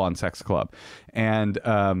full-on sex club. And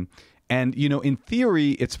in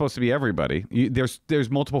theory, it's supposed to be everybody. There's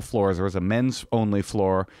multiple floors. There was a men's only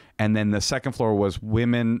floor, and then the second floor was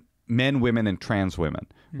men, women, and trans women,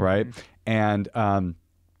 right?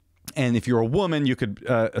 And if you're a woman, you could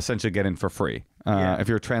essentially get in for free. If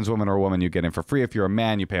you're a trans woman or a woman, you get in for free. If you're a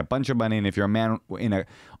man, you pay a bunch of money. And if you're a man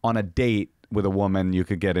on a date with a woman, you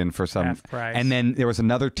could get in for some half price. And then there was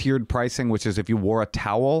another tiered pricing, which is if you wore a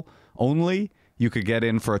towel only, you could get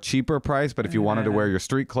in for a cheaper price, but if you wanted to wear your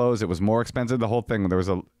street clothes, it was more expensive. The whole thing, there was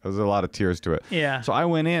a lot of tiers to it. Yeah. So I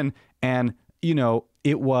went in, and I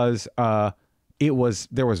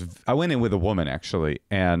went in with a woman, actually,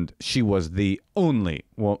 and she was the only,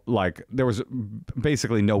 there was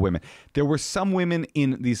basically no women. There were some women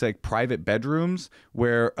in these like private bedrooms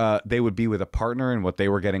where they would be with a partner, and what they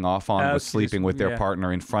were getting off on was sleeping with their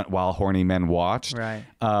partner in front while horny men watched. Right.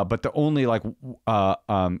 But the only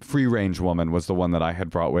free range woman was the one that I had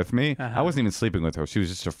brought with me. I wasn't even sleeping with her. She was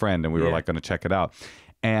just a friend, and we were like going to check it out.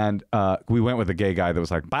 And we went with a gay guy that was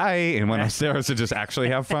like, bye, and went upstairs to just actually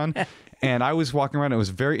have fun. And I was walking around. It was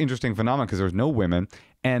a very interesting phenomenon because there was no women,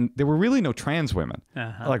 and there were really no trans women,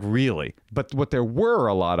 like really. But what there were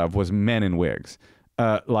a lot of was men in wigs,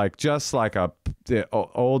 just like the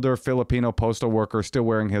older Filipino postal worker still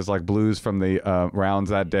wearing his like blues from the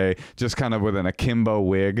rounds that day, just kind of with an akimbo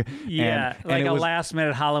wig. Yeah, and a last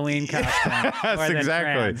minute Halloween costume. Yes,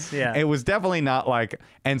 exactly. Yeah, it was definitely not like.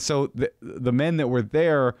 And so the men that were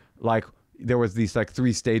there, like. There was these like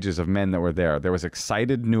 3 stages of men that were there. There was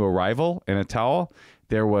excited new arrival in a towel.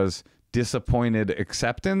 There was disappointed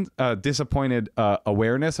acceptance, disappointed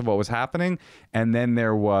awareness of what was happening, and then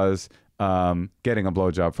there was getting a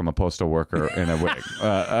blowjob from a postal worker in a wig.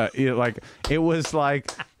 It was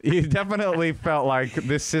like you definitely felt like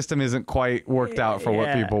this system isn't quite worked out for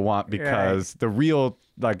what people want, because the real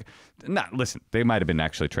listen, they might have been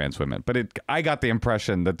actually trans women, but I got the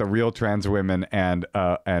impression that the real trans women and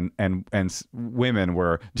women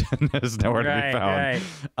were just nowhere to be found.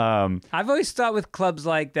 Right. I've always thought with clubs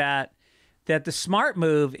like that the smart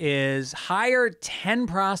move is hire 10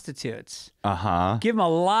 prostitutes. Give them a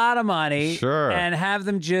lot of money. Sure. And have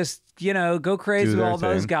them just, go crazy with all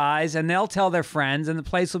those guys, and they'll tell their friends, and the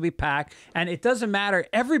place will be packed. And it doesn't matter.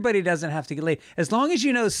 Everybody doesn't have to get laid. As long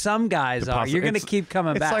as some guys are, you're going to keep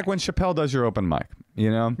coming back. It's like when Chappelle does your open mic,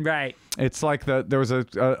 Right. It's like there was an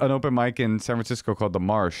open mic in San Francisco called The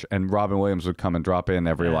Marsh, and Robin Williams would come and drop in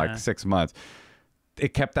every 6 months.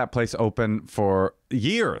 It kept that place open for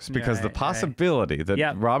years because the possibility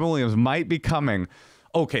that Robin Williams might be coming.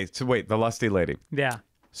 Okay, so wait, the Lusty Lady. Yeah.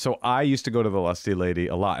 So I used to go to the Lusty Lady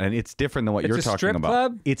a lot, and it's different than what you're talking strip about.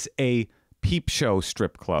 Club? It's a peep show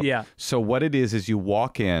strip club. Yeah. So what it is you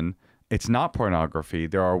walk in. It's not pornography.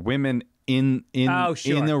 There are women in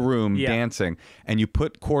the room dancing, and you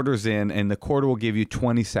put quarters in, and the quarter will give you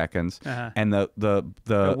 20 seconds, and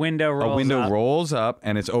the window rolls up,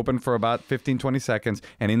 and it's open for about 15-20 seconds,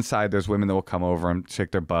 and inside there's women that will come over and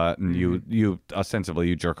shake their butt, and you ostensibly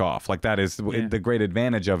you jerk off. Like that is the great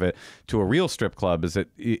advantage of it to a real strip club, is that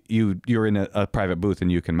you're in a private booth and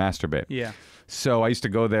you can masturbate. Yeah. So I used to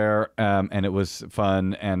go there, and it was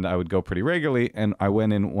fun, and I would go pretty regularly, and I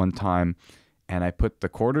went in one time, and I put the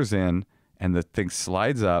quarters in, and the thing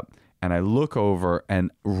slides up, and I look over, and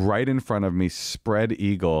right in front of me, spread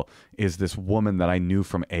eagle, is this woman that I knew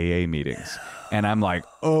from AA meetings. And I'm like,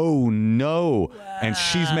 oh no. Wow. And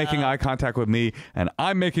she's making eye contact with me, and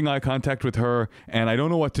I'm making eye contact with her, and I don't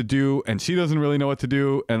know what to do, and she doesn't really know what to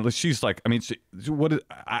do. And she's like,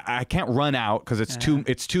 I can't run out because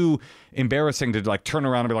it's too embarrassing to like turn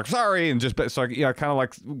around and be like, sorry, and just, so I kind of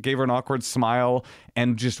like gave her an awkward smile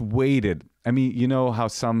and just waited. I mean, you know how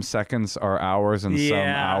some seconds are hours and some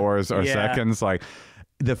hours are seconds? Like,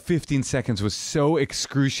 the 15 seconds was so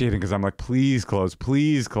excruciating because I'm like, please close,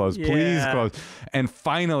 please close, please close. And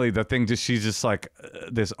finally, the thing she's just like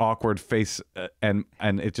this awkward face, and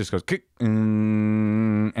it just goes,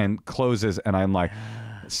 and closes. And I'm like,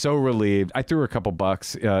 so relieved. I threw her a couple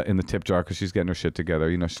bucks in the tip jar because she's getting her shit together.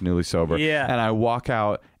 She's newly sober. Yeah. And I walk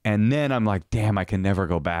out, and then I'm like, damn, I can never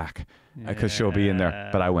go back. Because she'll be in there.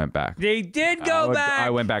 But I went back. They did go back. I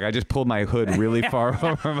went back. I just pulled my hood really far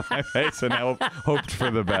over my face and hoped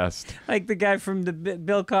for the best. Like the guy from the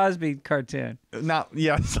Bill Cosby cartoon.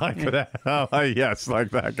 Yes, like that. Yes,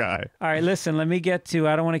 like that guy. All right, listen, let me get to,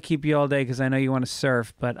 I don't want to keep you all day because I know you want to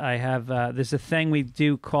surf, but I have, there's a thing we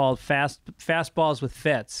do called Fastballs with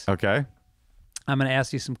Fitz. Okay. I'm going to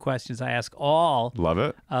ask you some questions. I ask all Love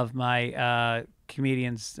it. of my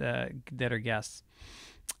comedians that are guests.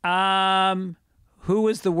 Who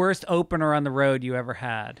was the worst opener on the road you ever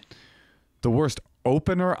had? The worst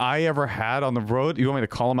opener I ever had on the road? You want me to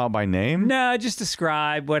call them out by name? No, just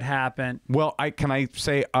describe what happened. Well, I could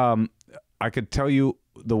tell you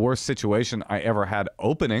the worst situation I ever had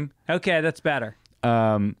opening. Okay, that's better.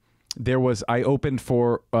 I opened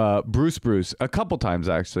for Bruce a couple times,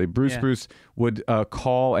 actually. Bruce would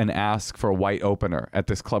call and ask for a white opener at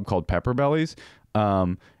this club called Pepper Bellies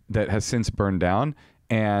that has since burned down.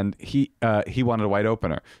 and he wanted a white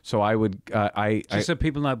opener. So I would Just so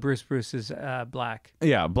people know, Bruce is black.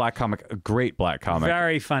 Yeah, black comic, a great black comic,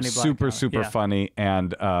 Very funny, black super comic. funny,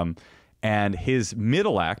 and his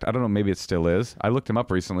middle act, I don't know, maybe it still is. I looked him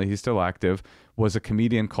up recently. He's still active. Was a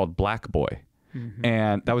comedian called Black Boy,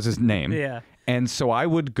 and that was his name. Yeah. And so I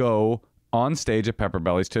would go on stage at Pepper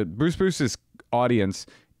Belly's to Bruce's audience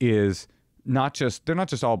is they're not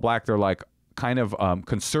just all black. They're like kind of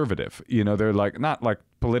conservative. You know, they're like not like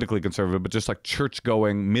politically conservative, but just like church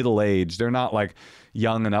going, middle aged. They're not like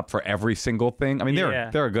young and up for every single thing. I mean,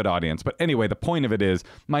 they're a good audience. But anyway, the point of it is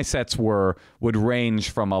my sets would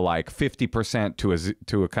range from a like 50%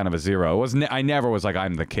 to a kind of a zero. I never was like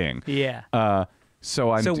I'm the king. Yeah.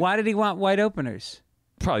 So why did he want white openers?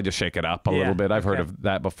 Probably just shake it up a little bit. I've heard of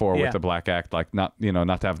that before with the black act, like not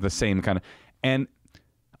to have the same kind of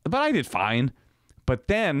but I did fine. But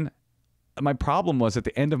then my problem was at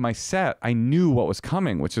the end of my set, I knew what was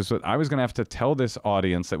coming, which is what I was going to have to tell this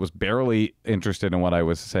audience that was barely interested in what I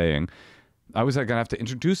was saying. I was going to have to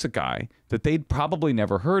introduce a guy that they'd probably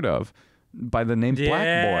never heard of by the name Black Boy.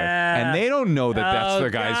 And they don't know that that's the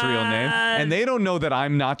guy's real name. And they don't know that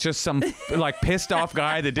I'm not just some like pissed off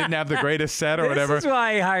guy that didn't have the greatest set or whatever. This is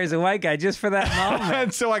why he hires a white guy, just for that moment.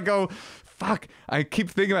 And so I go, fuck, I keep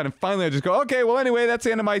thinking about it. And finally I just go, okay, well, anyway, that's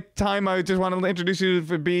the end of my time. I just wanted to introduce you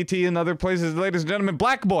for BET and other places. Ladies and gentlemen,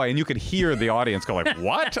 Black Boy. And you could hear the audience go like,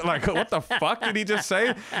 what? Like, what the fuck did he just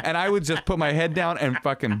say? And I would just put my head down and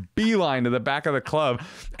fucking beeline to the back of the club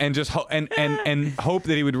and just and hope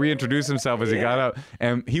that he would reintroduce himself as he got out.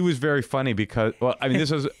 And he was very funny because, well, I mean, this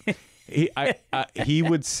was... He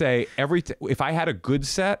would say if I had a good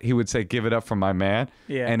set, he would say, "Give it up for my man."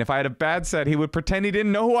 Yeah. And if I had a bad set, he would pretend he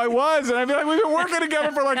didn't know who I was, and I'd be like, "We've been working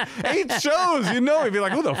together for like 8 shows, you know?" He'd be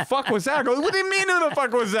like, "Who the fuck was that?" I go, "What do you mean, who the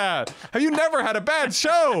fuck was that? Have you never had a bad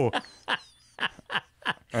show?"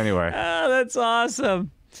 Anyway. Oh, that's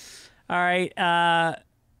awesome. All right.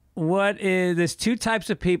 There's 2 types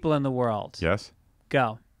of people in the world. Yes.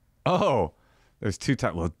 Go. Oh. There's 2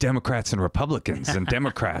 types. Well, Democrats and Republicans. And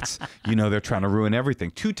Democrats, they're trying to ruin everything.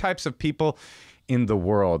 2 types of people in the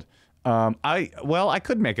world. I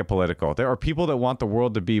could make it political. There are people that want the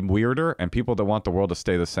world to be weirder and people that want the world to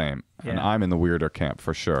stay the same. Yeah. And I'm in the weirder camp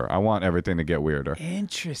for sure. I want everything to get weirder.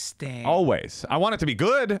 Interesting. Always. I want it to be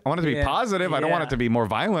good. I want it to be positive. I don't want it to be more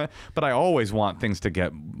violent. But I always want things to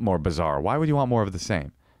get more bizarre. Why would you want more of the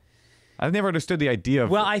same? I've never understood the idea of...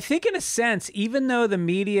 Well, I think in a sense, even though the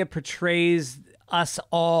media portrays us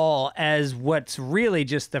all as what's really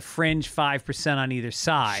just the fringe 5% on either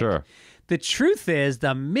side. Sure. The truth is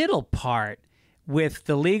the middle part with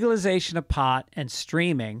the legalization of pot and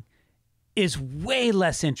streaming is way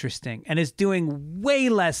less interesting and is doing way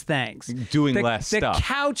less things. Less stuff. The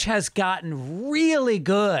couch has gotten really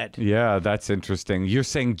good. Yeah, that's interesting. You're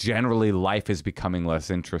saying generally life is becoming less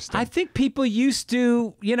interesting. I think people used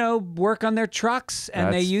to, work on their trucks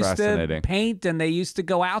and they used to paint and they used to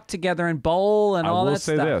go out together and bowl and all that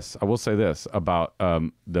stuff. I will say this about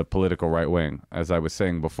the political right wing. As I was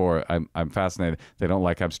saying before, I'm fascinated. They don't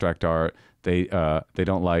like abstract art. They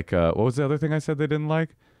don't like, what was the other thing I said they didn't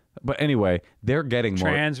like? But anyway, they're getting more...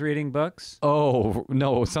 Trans reading books? Oh,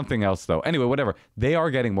 no, something else, though. Anyway, whatever. They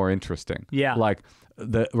are getting more interesting. Yeah. Like,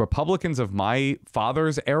 the Republicans of my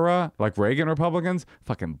father's era, like Reagan Republicans,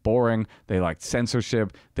 fucking boring. They liked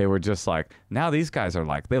censorship. They were just like, now these guys are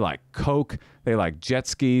like, they like coke. They like jet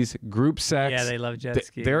skis, group sex. Yeah, they love jet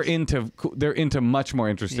skis. They're into much more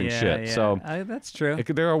interesting shit. Yeah. So that's true.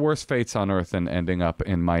 There are worse fates on earth than ending up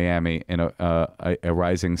in Miami in a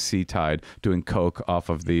rising sea tide doing coke off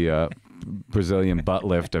of the Brazilian butt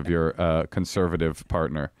lift of your conservative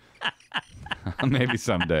partner. Maybe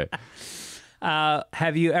someday.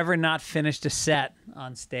 Have you ever not finished a set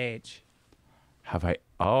on stage? Have I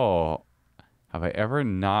ever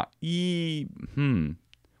not?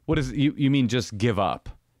 What is you mean? Just give up?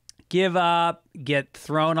 Give up, get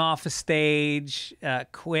thrown off a stage,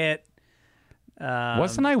 quit.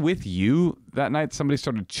 Wasn't I with you that night? Somebody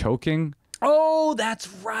started choking. Oh,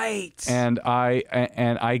 that's right. And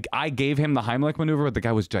I gave him the Heimlich maneuver, but the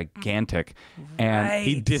guy was gigantic, and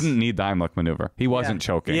he didn't need the Heimlich maneuver. He wasn't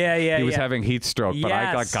choking. He was having heat stroke, but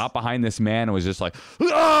I got behind this man and was just like,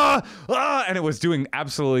 and it was doing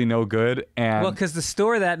absolutely no good. And well, because the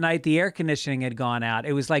store that night, the air conditioning had gone out.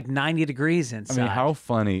 It was like 90 degrees inside. I mean, how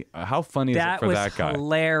funny is it for that guy?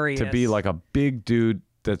 Hilarious. To be like a big dude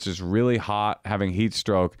that's just really hot, having heat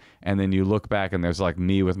stroke, and then you look back and there's like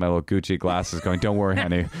me with my little Gucci glasses going, "Don't worry,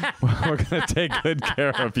 honey, we're gonna take good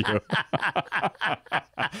care of you."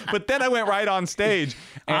 But then I went right on stage.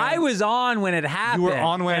 And I was on when it happened. You were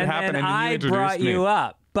on when it happened, and I you introduced brought me. you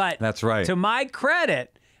up. But That's right. To my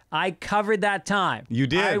credit, I covered that time. You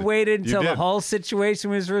did. I waited You until the did. whole situation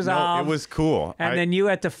was resolved. No, it was cool. And then you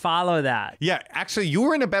had to follow that. Yeah, actually, you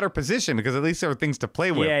were in a better position because at least there were things to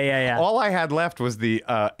play with. Yeah. All I had left was the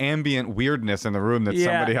ambient weirdness in the room that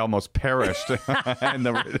somebody almost perished in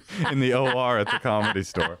the OR at the Comedy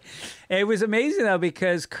Store. It was amazing, though,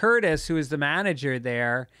 because Curtis, who was the manager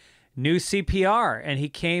there, knew CPR, and he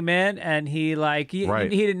came in and he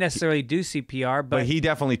didn't necessarily do CPR, But he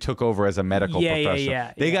definitely took over as a medical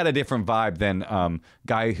professional. They got a different vibe than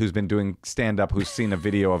guy who's been doing stand-up who's seen a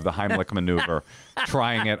video of the Heimlich maneuver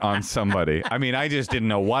trying it on somebody. I mean, I just didn't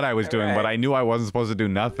know what I was doing, but I knew I wasn't supposed to do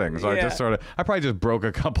nothing. So I probably just broke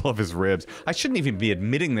a couple of his ribs. I shouldn't even be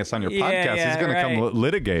admitting this on your podcast. He's going to come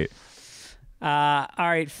litigate. All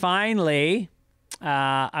right, finally,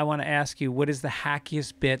 I want to ask you, what is the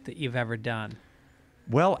hackiest bit that you've ever done?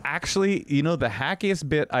 Well, actually, the hackiest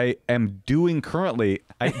bit I am doing currently,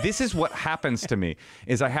 this is what happens to me,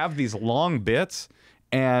 is I have these long bits,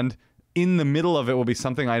 and in the middle of it will be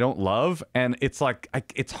something I don't love, and it's like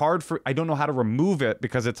it's hard I don't know how to remove it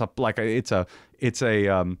because it's a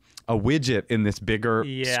widget in this bigger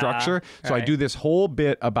structure. So I do this whole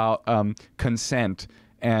bit about consent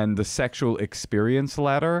and the sexual experience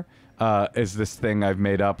ladder. Is this thing I've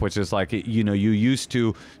made up, which is like, you used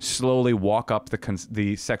to slowly walk up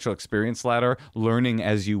the sexual experience ladder, learning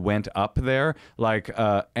as you went up there, like,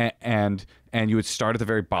 and you would start at the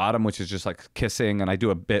very bottom, which is just like kissing, and I do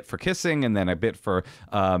a bit for kissing, and then a bit for,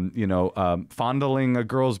 fondling a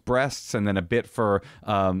girl's breasts, and then a bit for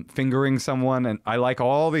fingering someone, and I like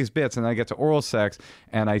all these bits, and I get to oral sex,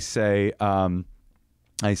 and I say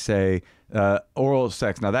oral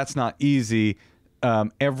sex. Now that's not easy.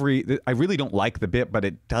 I really don't like the bit, but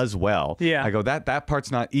it does well. Yeah. I go, that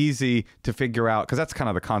part's not easy to figure out, because that's kind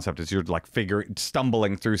of the concept, is you're like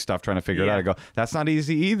stumbling through stuff trying to figure it out. I go, that's not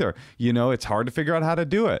easy either. It's hard to figure out how to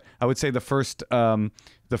do it. I would say the first 400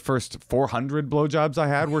 blowjobs I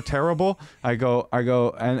had were terrible. I go,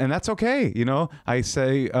 and that's okay. I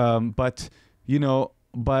say, but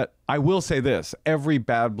I will say this: every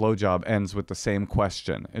bad blowjob ends with the same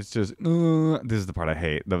question. It's just, this is the part I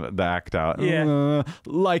hate, the act out.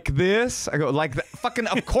 Like this? I go, like that? Fucking,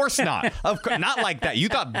 of course not. Not like that. You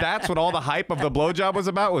thought that's what all the hype of the blowjob was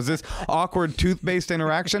about? Was this awkward tooth-based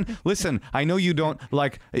interaction? Listen, I know you don't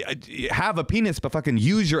have a penis, but fucking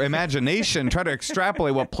use your imagination. Try to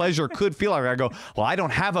extrapolate what pleasure could feel like. I go, well, I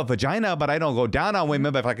don't have a vagina, but I don't go down on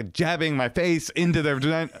women, but if I could jabbing my face into their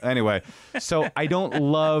vagina. Anyway, so I don't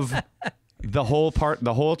love the whole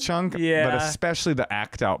chunk, but especially the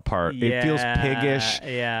act out part. It feels piggish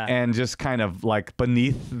and just kind of like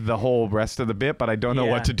beneath the whole rest of the bit, but I don't know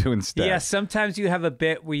what to do instead. Yeah, sometimes you have a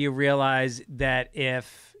bit where you realize that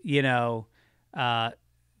if,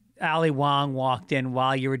 Ali Wong walked in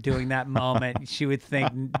while you were doing that moment, she would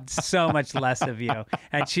think so much less of you,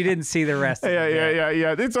 and she didn't see the rest of it.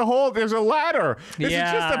 Yeah. There's a ladder. This is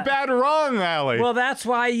just a bad rung, Ali. Well, that's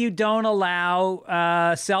why you don't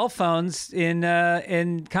allow cell phones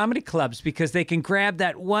in comedy clubs, because they can grab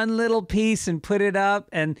that one little piece and put it up,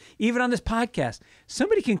 and even on this podcast,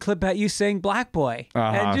 somebody can clip out you saying "black boy"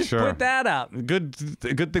 and just put that up. Good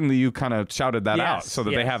thing that you kind of shouted that out, so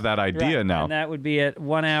that they have that idea now. And that would be at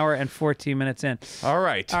 1 hour and 14 minutes in. All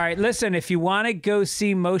right. Listen, if you want to go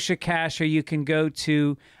see Moshe Kasher, you can go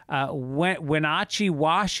to Wenatchee,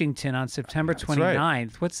 Washington on September 29th.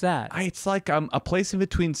 Right. What's that? It's like a place in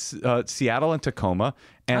between Seattle and Tacoma.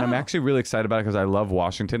 And I'm actually really excited about it because I love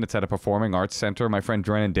Washington. It's at a performing arts center. My friend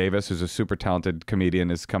Drennan Davis, who's a super talented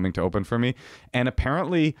comedian, is coming to open for me. And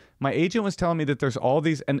apparently, my agent was telling me that there's all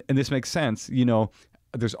these, and this makes sense,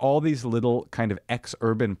 there's all these little kind of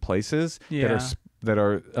ex-urban places that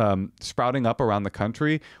are sprouting up around the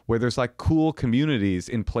country, where there's like cool communities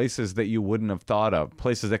in places that you wouldn't have thought of,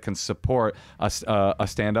 places that can support a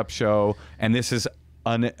stand-up show. And this is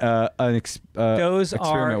those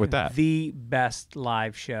experiment are with that. The best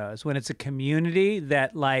live shows, when it's a community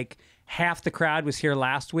that like half the crowd was here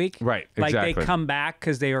last week. Right, like exactly. they come back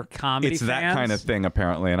because they are comedy It's fans. that kind of thing,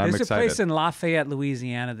 apparently, and I'm excited. There's a place in Lafayette,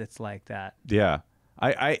 Louisiana that's like that. Yeah.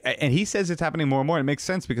 And he says it's happening more and more. It makes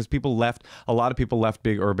sense because a lot of people left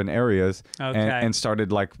big urban areas and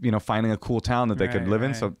started finding a cool town that they could live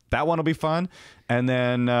in. So that one will be fun. And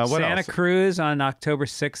then what else? Santa Cruz on October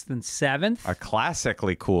 6th and 7th. A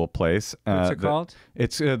classically cool place. What's it called?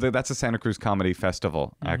 It's that's a Santa Cruz Comedy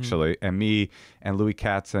Festival, actually. And me and Louie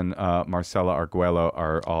Katz and Marcela Arguello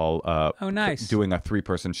are all doing a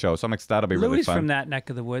 3-person show. So that'll be really fun. Louie's from that neck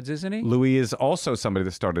of the woods, isn't he? Louie is also somebody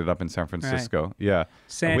that started up in San Francisco. Right. Yeah.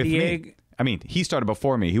 San Diego. I mean, he started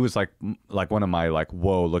before me. He was like one of my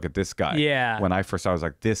whoa, look at this guy. Yeah. When I first started, I was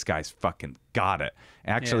like, this guy's fucking got it.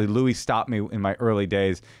 Actually, Louie stopped me in my early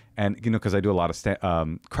days, and because I do a lot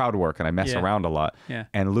of crowd work and I mess around a lot. Yeah.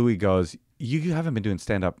 And Louie goes, you haven't been doing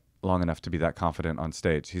stand up long enough to be that confident on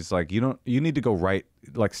stage. He's like, you need to go write,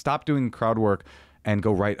 stop doing crowd work and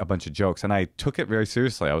go write a bunch of jokes. And I took it very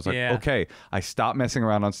seriously. I was like, okay. I stopped messing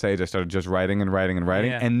around on stage. I started just writing and writing and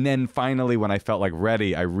writing. And then finally, when I felt like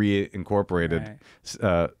ready, I reincorporated.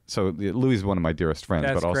 So Louis is one of my dearest friends,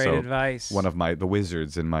 That's but also great advice. one of the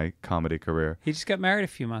wizards in my comedy career. He just got married a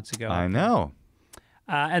few months ago. I know.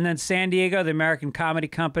 And then San Diego, the American Comedy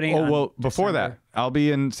Company. Oh, well, before that, I'll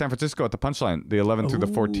be in San Francisco at the Punchline, the 11th through the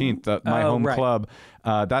 14th, my home club.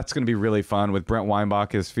 That's going to be really fun. With Brent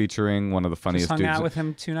Weinbach is featuring one of the funniest dudes. Just hung out with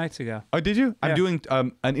him 2 nights ago. Oh, did you? Yeah. I'm doing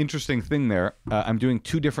an interesting thing there. I'm doing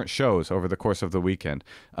 2 different shows over the course of the weekend.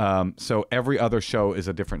 So every other show is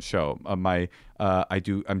a different show. I'm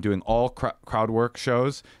doing all crowd work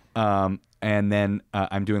shows. And then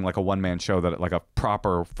I'm doing a one-man show, like a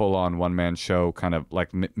proper full-on one-man show, kind of like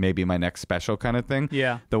maybe my next special kind of thing.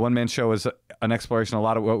 Yeah. The one-man show is an exploration of a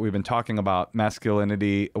lot of what we've been talking about: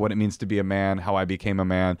 masculinity, what it means to be a man, how I became a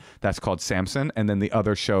man. That's called Samson. And then the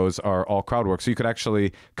other shows are all crowd work. So you could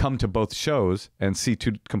actually come to both shows and see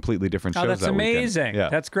 2 completely different shows. Oh, that's amazing. Weekend. Yeah.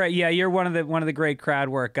 That's great. Yeah, you're one of the great crowd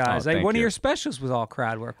work guys. Oh, One of your specials was all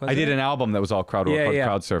crowd work. I did an album that was all crowd work called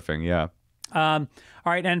Crowd Surfing. Yeah.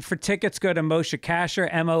 All right, and for tickets, go to Moshe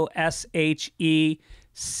Kasher,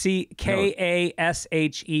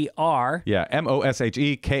 MOSHEKASHER. Yeah,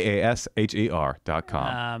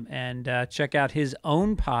 MOSHEKASHER.com. And check out his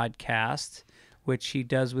own podcast, which he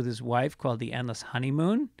does with his wife, called The Endless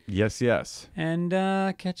Honeymoon. Yes, yes. And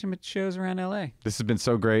catch him at shows around L.A. This has been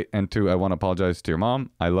so great. And I want to apologize to your mom.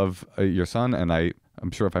 I love your son, and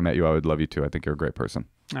I'm sure if I met you, I would love you too. I think you're a great person.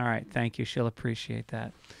 All right, thank you. She'll appreciate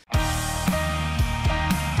that.